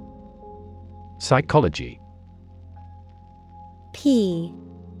 Psychology.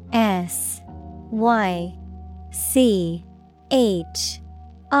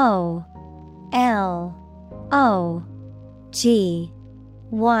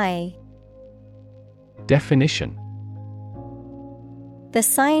 Definition: the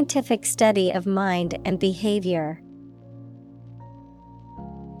scientific study of mind and behavior.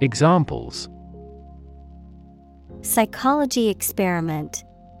 Examples: psychology experiment.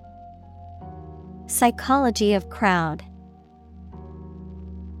 Psychology of crowd.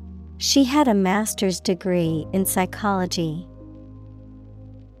 She had a master's degree in psychology.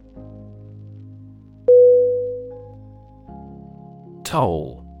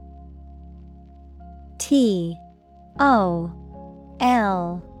 Toll. T-O-L-L.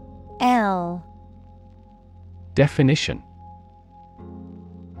 Definition: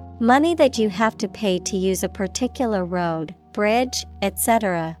 money that you have to pay to use a particular road, bridge,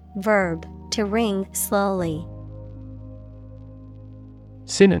 etc. Verb, to ring slowly.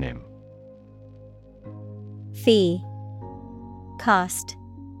 Synonym. Fee, cost,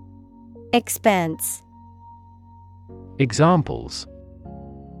 expense. Examples: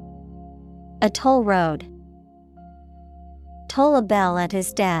 A toll road. Toll a bell at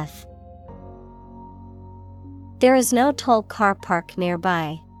his death. There is no toll car park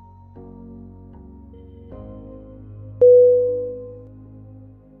nearby.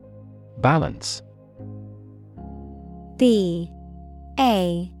 Balance. B-A-L-A-N-C-E.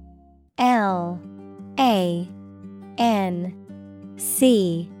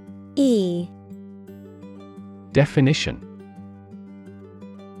 Definition: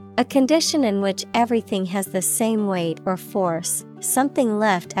 a condition in which everything has the same weight or force, something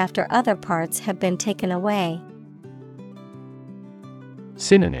left after other parts have been taken away.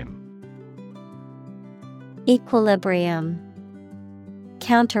 Synonym: Equilibrium,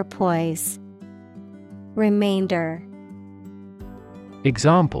 counterpoise, remainder.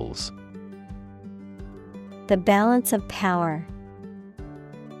 Examples: The balance of power.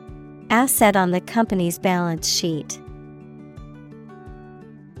 Asset on the company's balance sheet.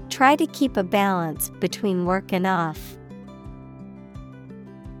 Try to keep a balance between work and off.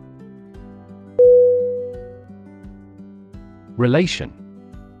 Relation.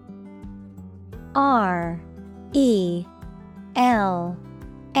 R-E-L-A-T-I-O-N.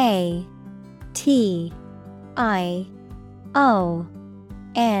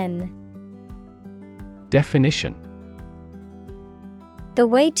 Definition: the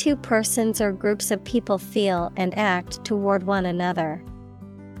way two persons or groups of people feel and act toward one another.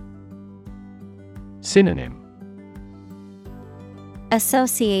 Synonym: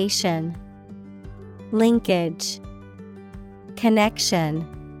 association, linkage, connection.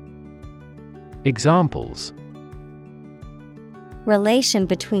 Examples: relation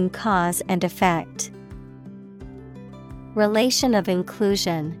between cause and effect. Relation of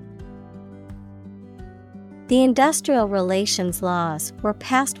inclusion. The industrial relations laws were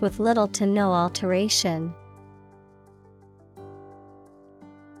passed with little to no alteration.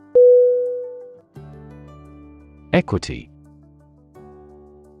 Equity.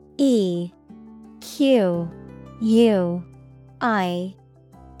 E-Q-U-I-T-Y.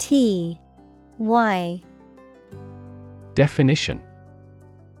 Definition: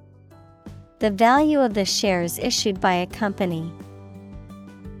 the value of the shares issued by a company.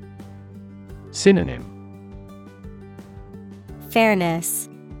 Synonym: fairness.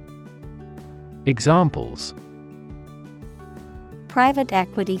 Examples: private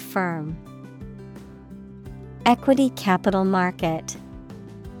equity firm. Equity capital market.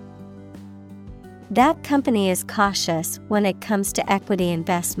 That company is cautious when it comes to equity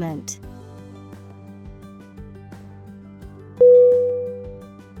investment.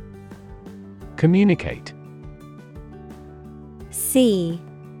 Communicate.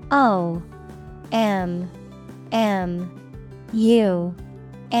 C-O-M-M-U-N-I-C-A-T-E.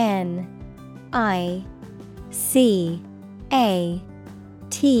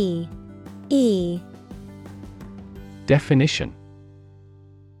 Definition: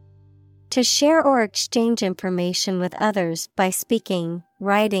 to share or exchange information with others by speaking,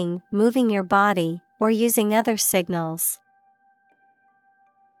 writing, moving your body, or using other signals.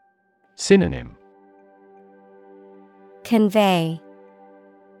 Synonym: convey,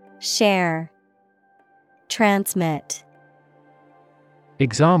 share, transmit.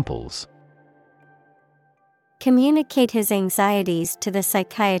 Examples: communicate his anxieties to the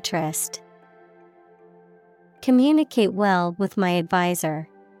psychiatrist. Communicate well with my advisor.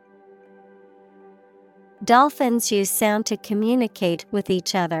 Dolphins use sound to communicate with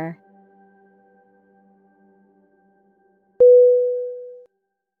each other.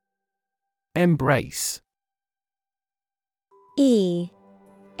 Embrace.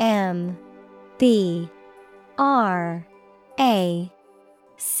 E-M-B-R-A-C-E.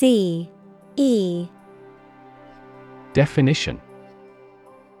 Definition: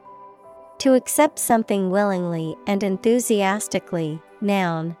 to accept something willingly and enthusiastically.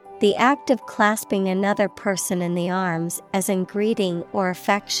 Noun, the act of clasping another person in the arms as in greeting or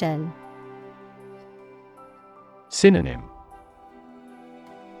affection. Synonym: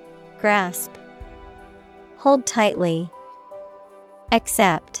 grasp, hold tightly,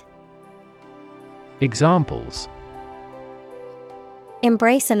 accept. Examples: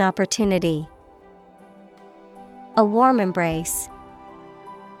 embrace an opportunity. A warm embrace.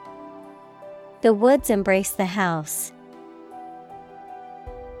 The woods embrace the house.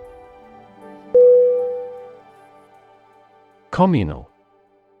 Communal.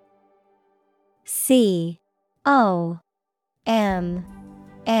 C-O-M-M-U-N-A-L.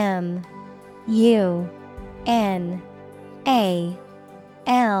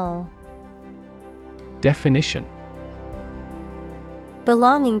 Definition: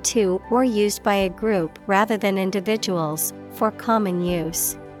 belonging to or used by a group rather than individuals, for common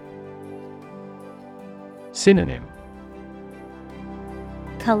use. Synonym: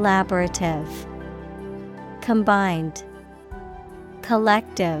 collaborative, combined,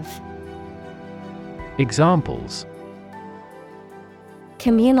 collective. Examples: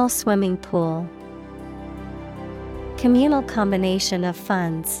 communal swimming pool, communal combination of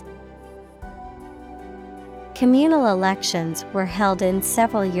funds. Communal elections were held in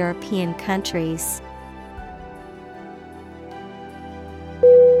several European countries.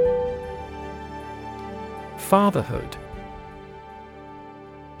 Fatherhood. Fatherhood.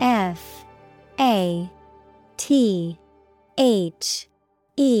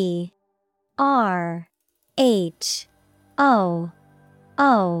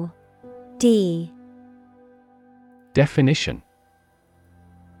 Definition: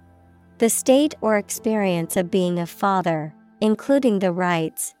 the state or experience of being a father, including the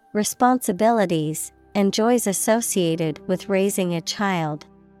rights, responsibilities, and joys associated with raising a child.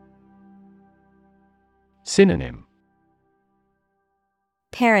 Synonym: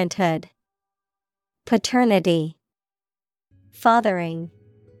 parenthood, paternity, fathering.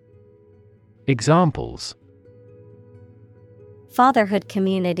 Examples: fatherhood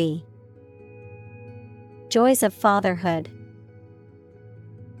community, joys of fatherhood.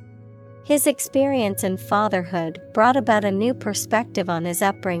 His experience in fatherhood brought about a new perspective on his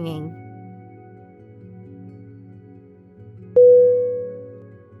upbringing.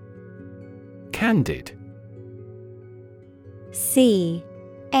 Candid. C-A-N-D-I-D.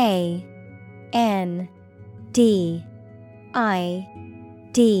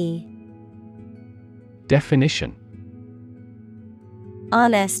 Definition: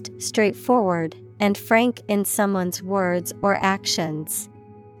 honest, straightforward, and frank in someone's words or actions.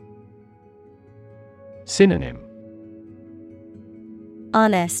 Synonym: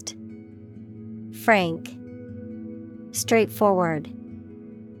 honest, frank, straightforward.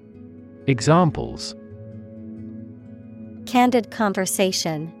 Examples: candid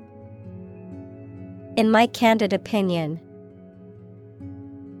conversation. In my candid opinion.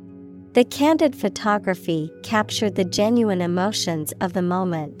 The candid photography captured the genuine emotions of the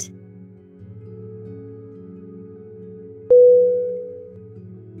moment.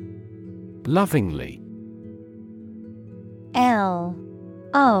 Lovingly. Lovingly.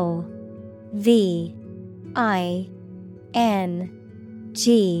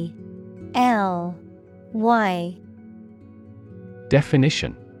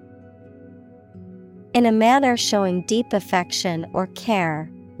 Definition: in a manner showing deep affection or care,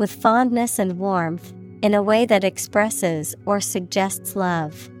 with fondness and warmth, in a way that expresses or suggests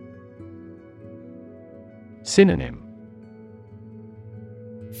love. Synonym: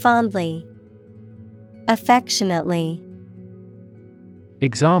 fondly, affectionately.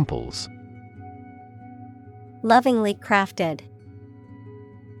 Examples: lovingly crafted,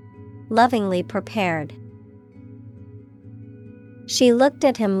 lovingly prepared. She looked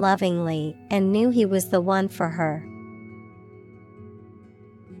at him lovingly and knew he was the one for her.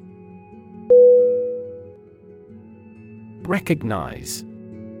 Recognize.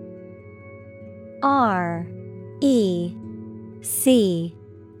 R-E-C-O-G-N-I-Z-E.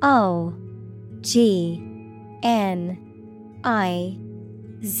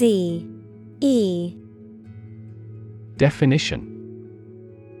 Definition: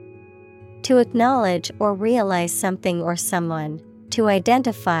 to acknowledge or realize something or someone, to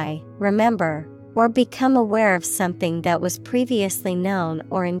identify, remember, or become aware of something that was previously known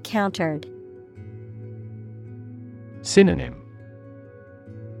or encountered. Synonym: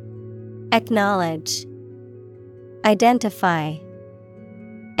 acknowledge, identify,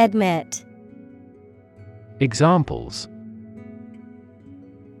 admit. Examples: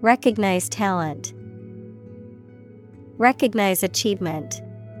 recognize talent, recognize achievement.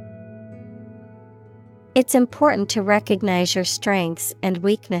 It's important to recognize your strengths and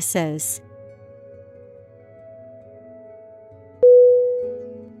weaknesses.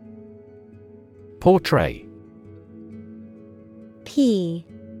 Portray.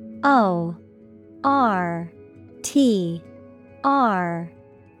 P-O-R-T-R-A-Y.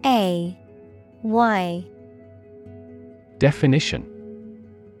 Definition: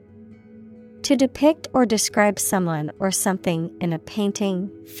 to depict or describe someone or something in a painting,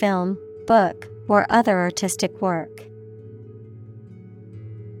 film, book, or other artistic work.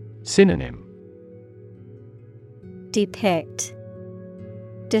 Synonym: depict,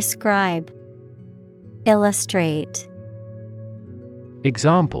 describe, illustrate.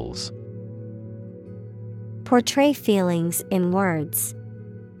 Examples: portray feelings in words,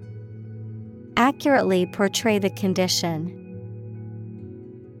 accurately portray the condition.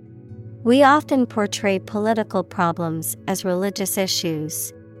 We often portray political problems as religious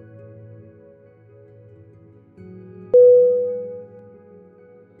issues.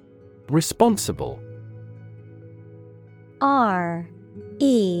 Responsible.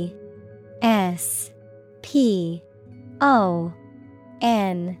 RESPONSIBLE.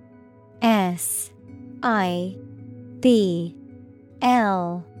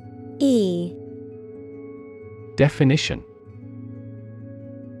 Definition.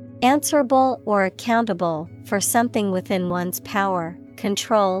 Answerable or accountable for something within one's power,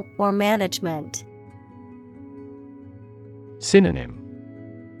 control, or management. Synonym.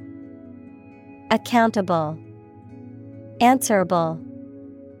 Accountable, answerable,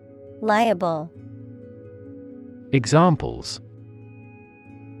 liable. Examples.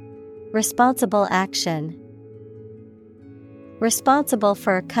 Responsible action. Responsible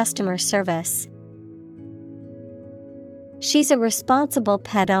for customer service. She's a responsible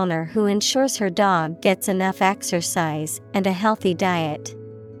pet owner who ensures her dog gets enough exercise and a healthy diet.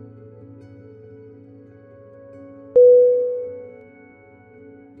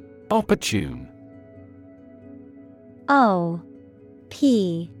 Opportune.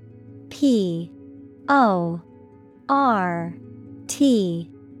 OPPORTUNE.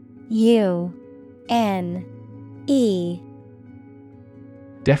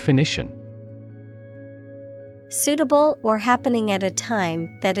 Definition. Suitable or happening at a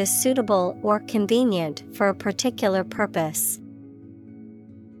time that is suitable or convenient for a particular purpose.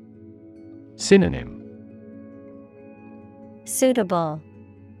 Synonym. Suitable,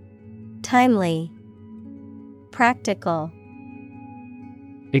 timely, practical.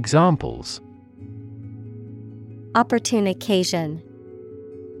 Examples. Opportune occasion.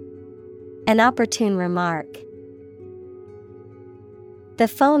 An opportune remark. The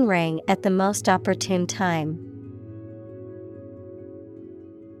phone rang at the most opportune time.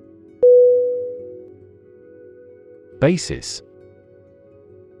 Basis.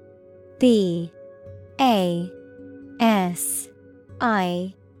 BASIS.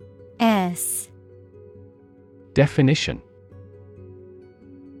 Definition.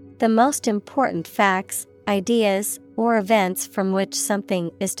 The most important facts, ideas, or events from which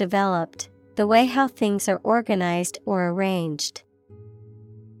something is developed, the way how things are organized or arranged.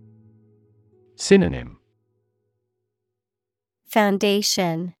 Synonym.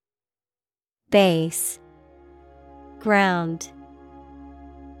 Foundation, base, ground.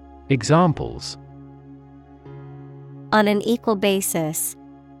 Examples. On an equal basis.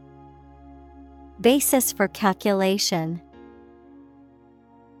 Basis for calculation.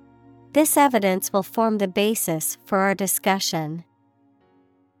 This evidence will form the basis for our discussion.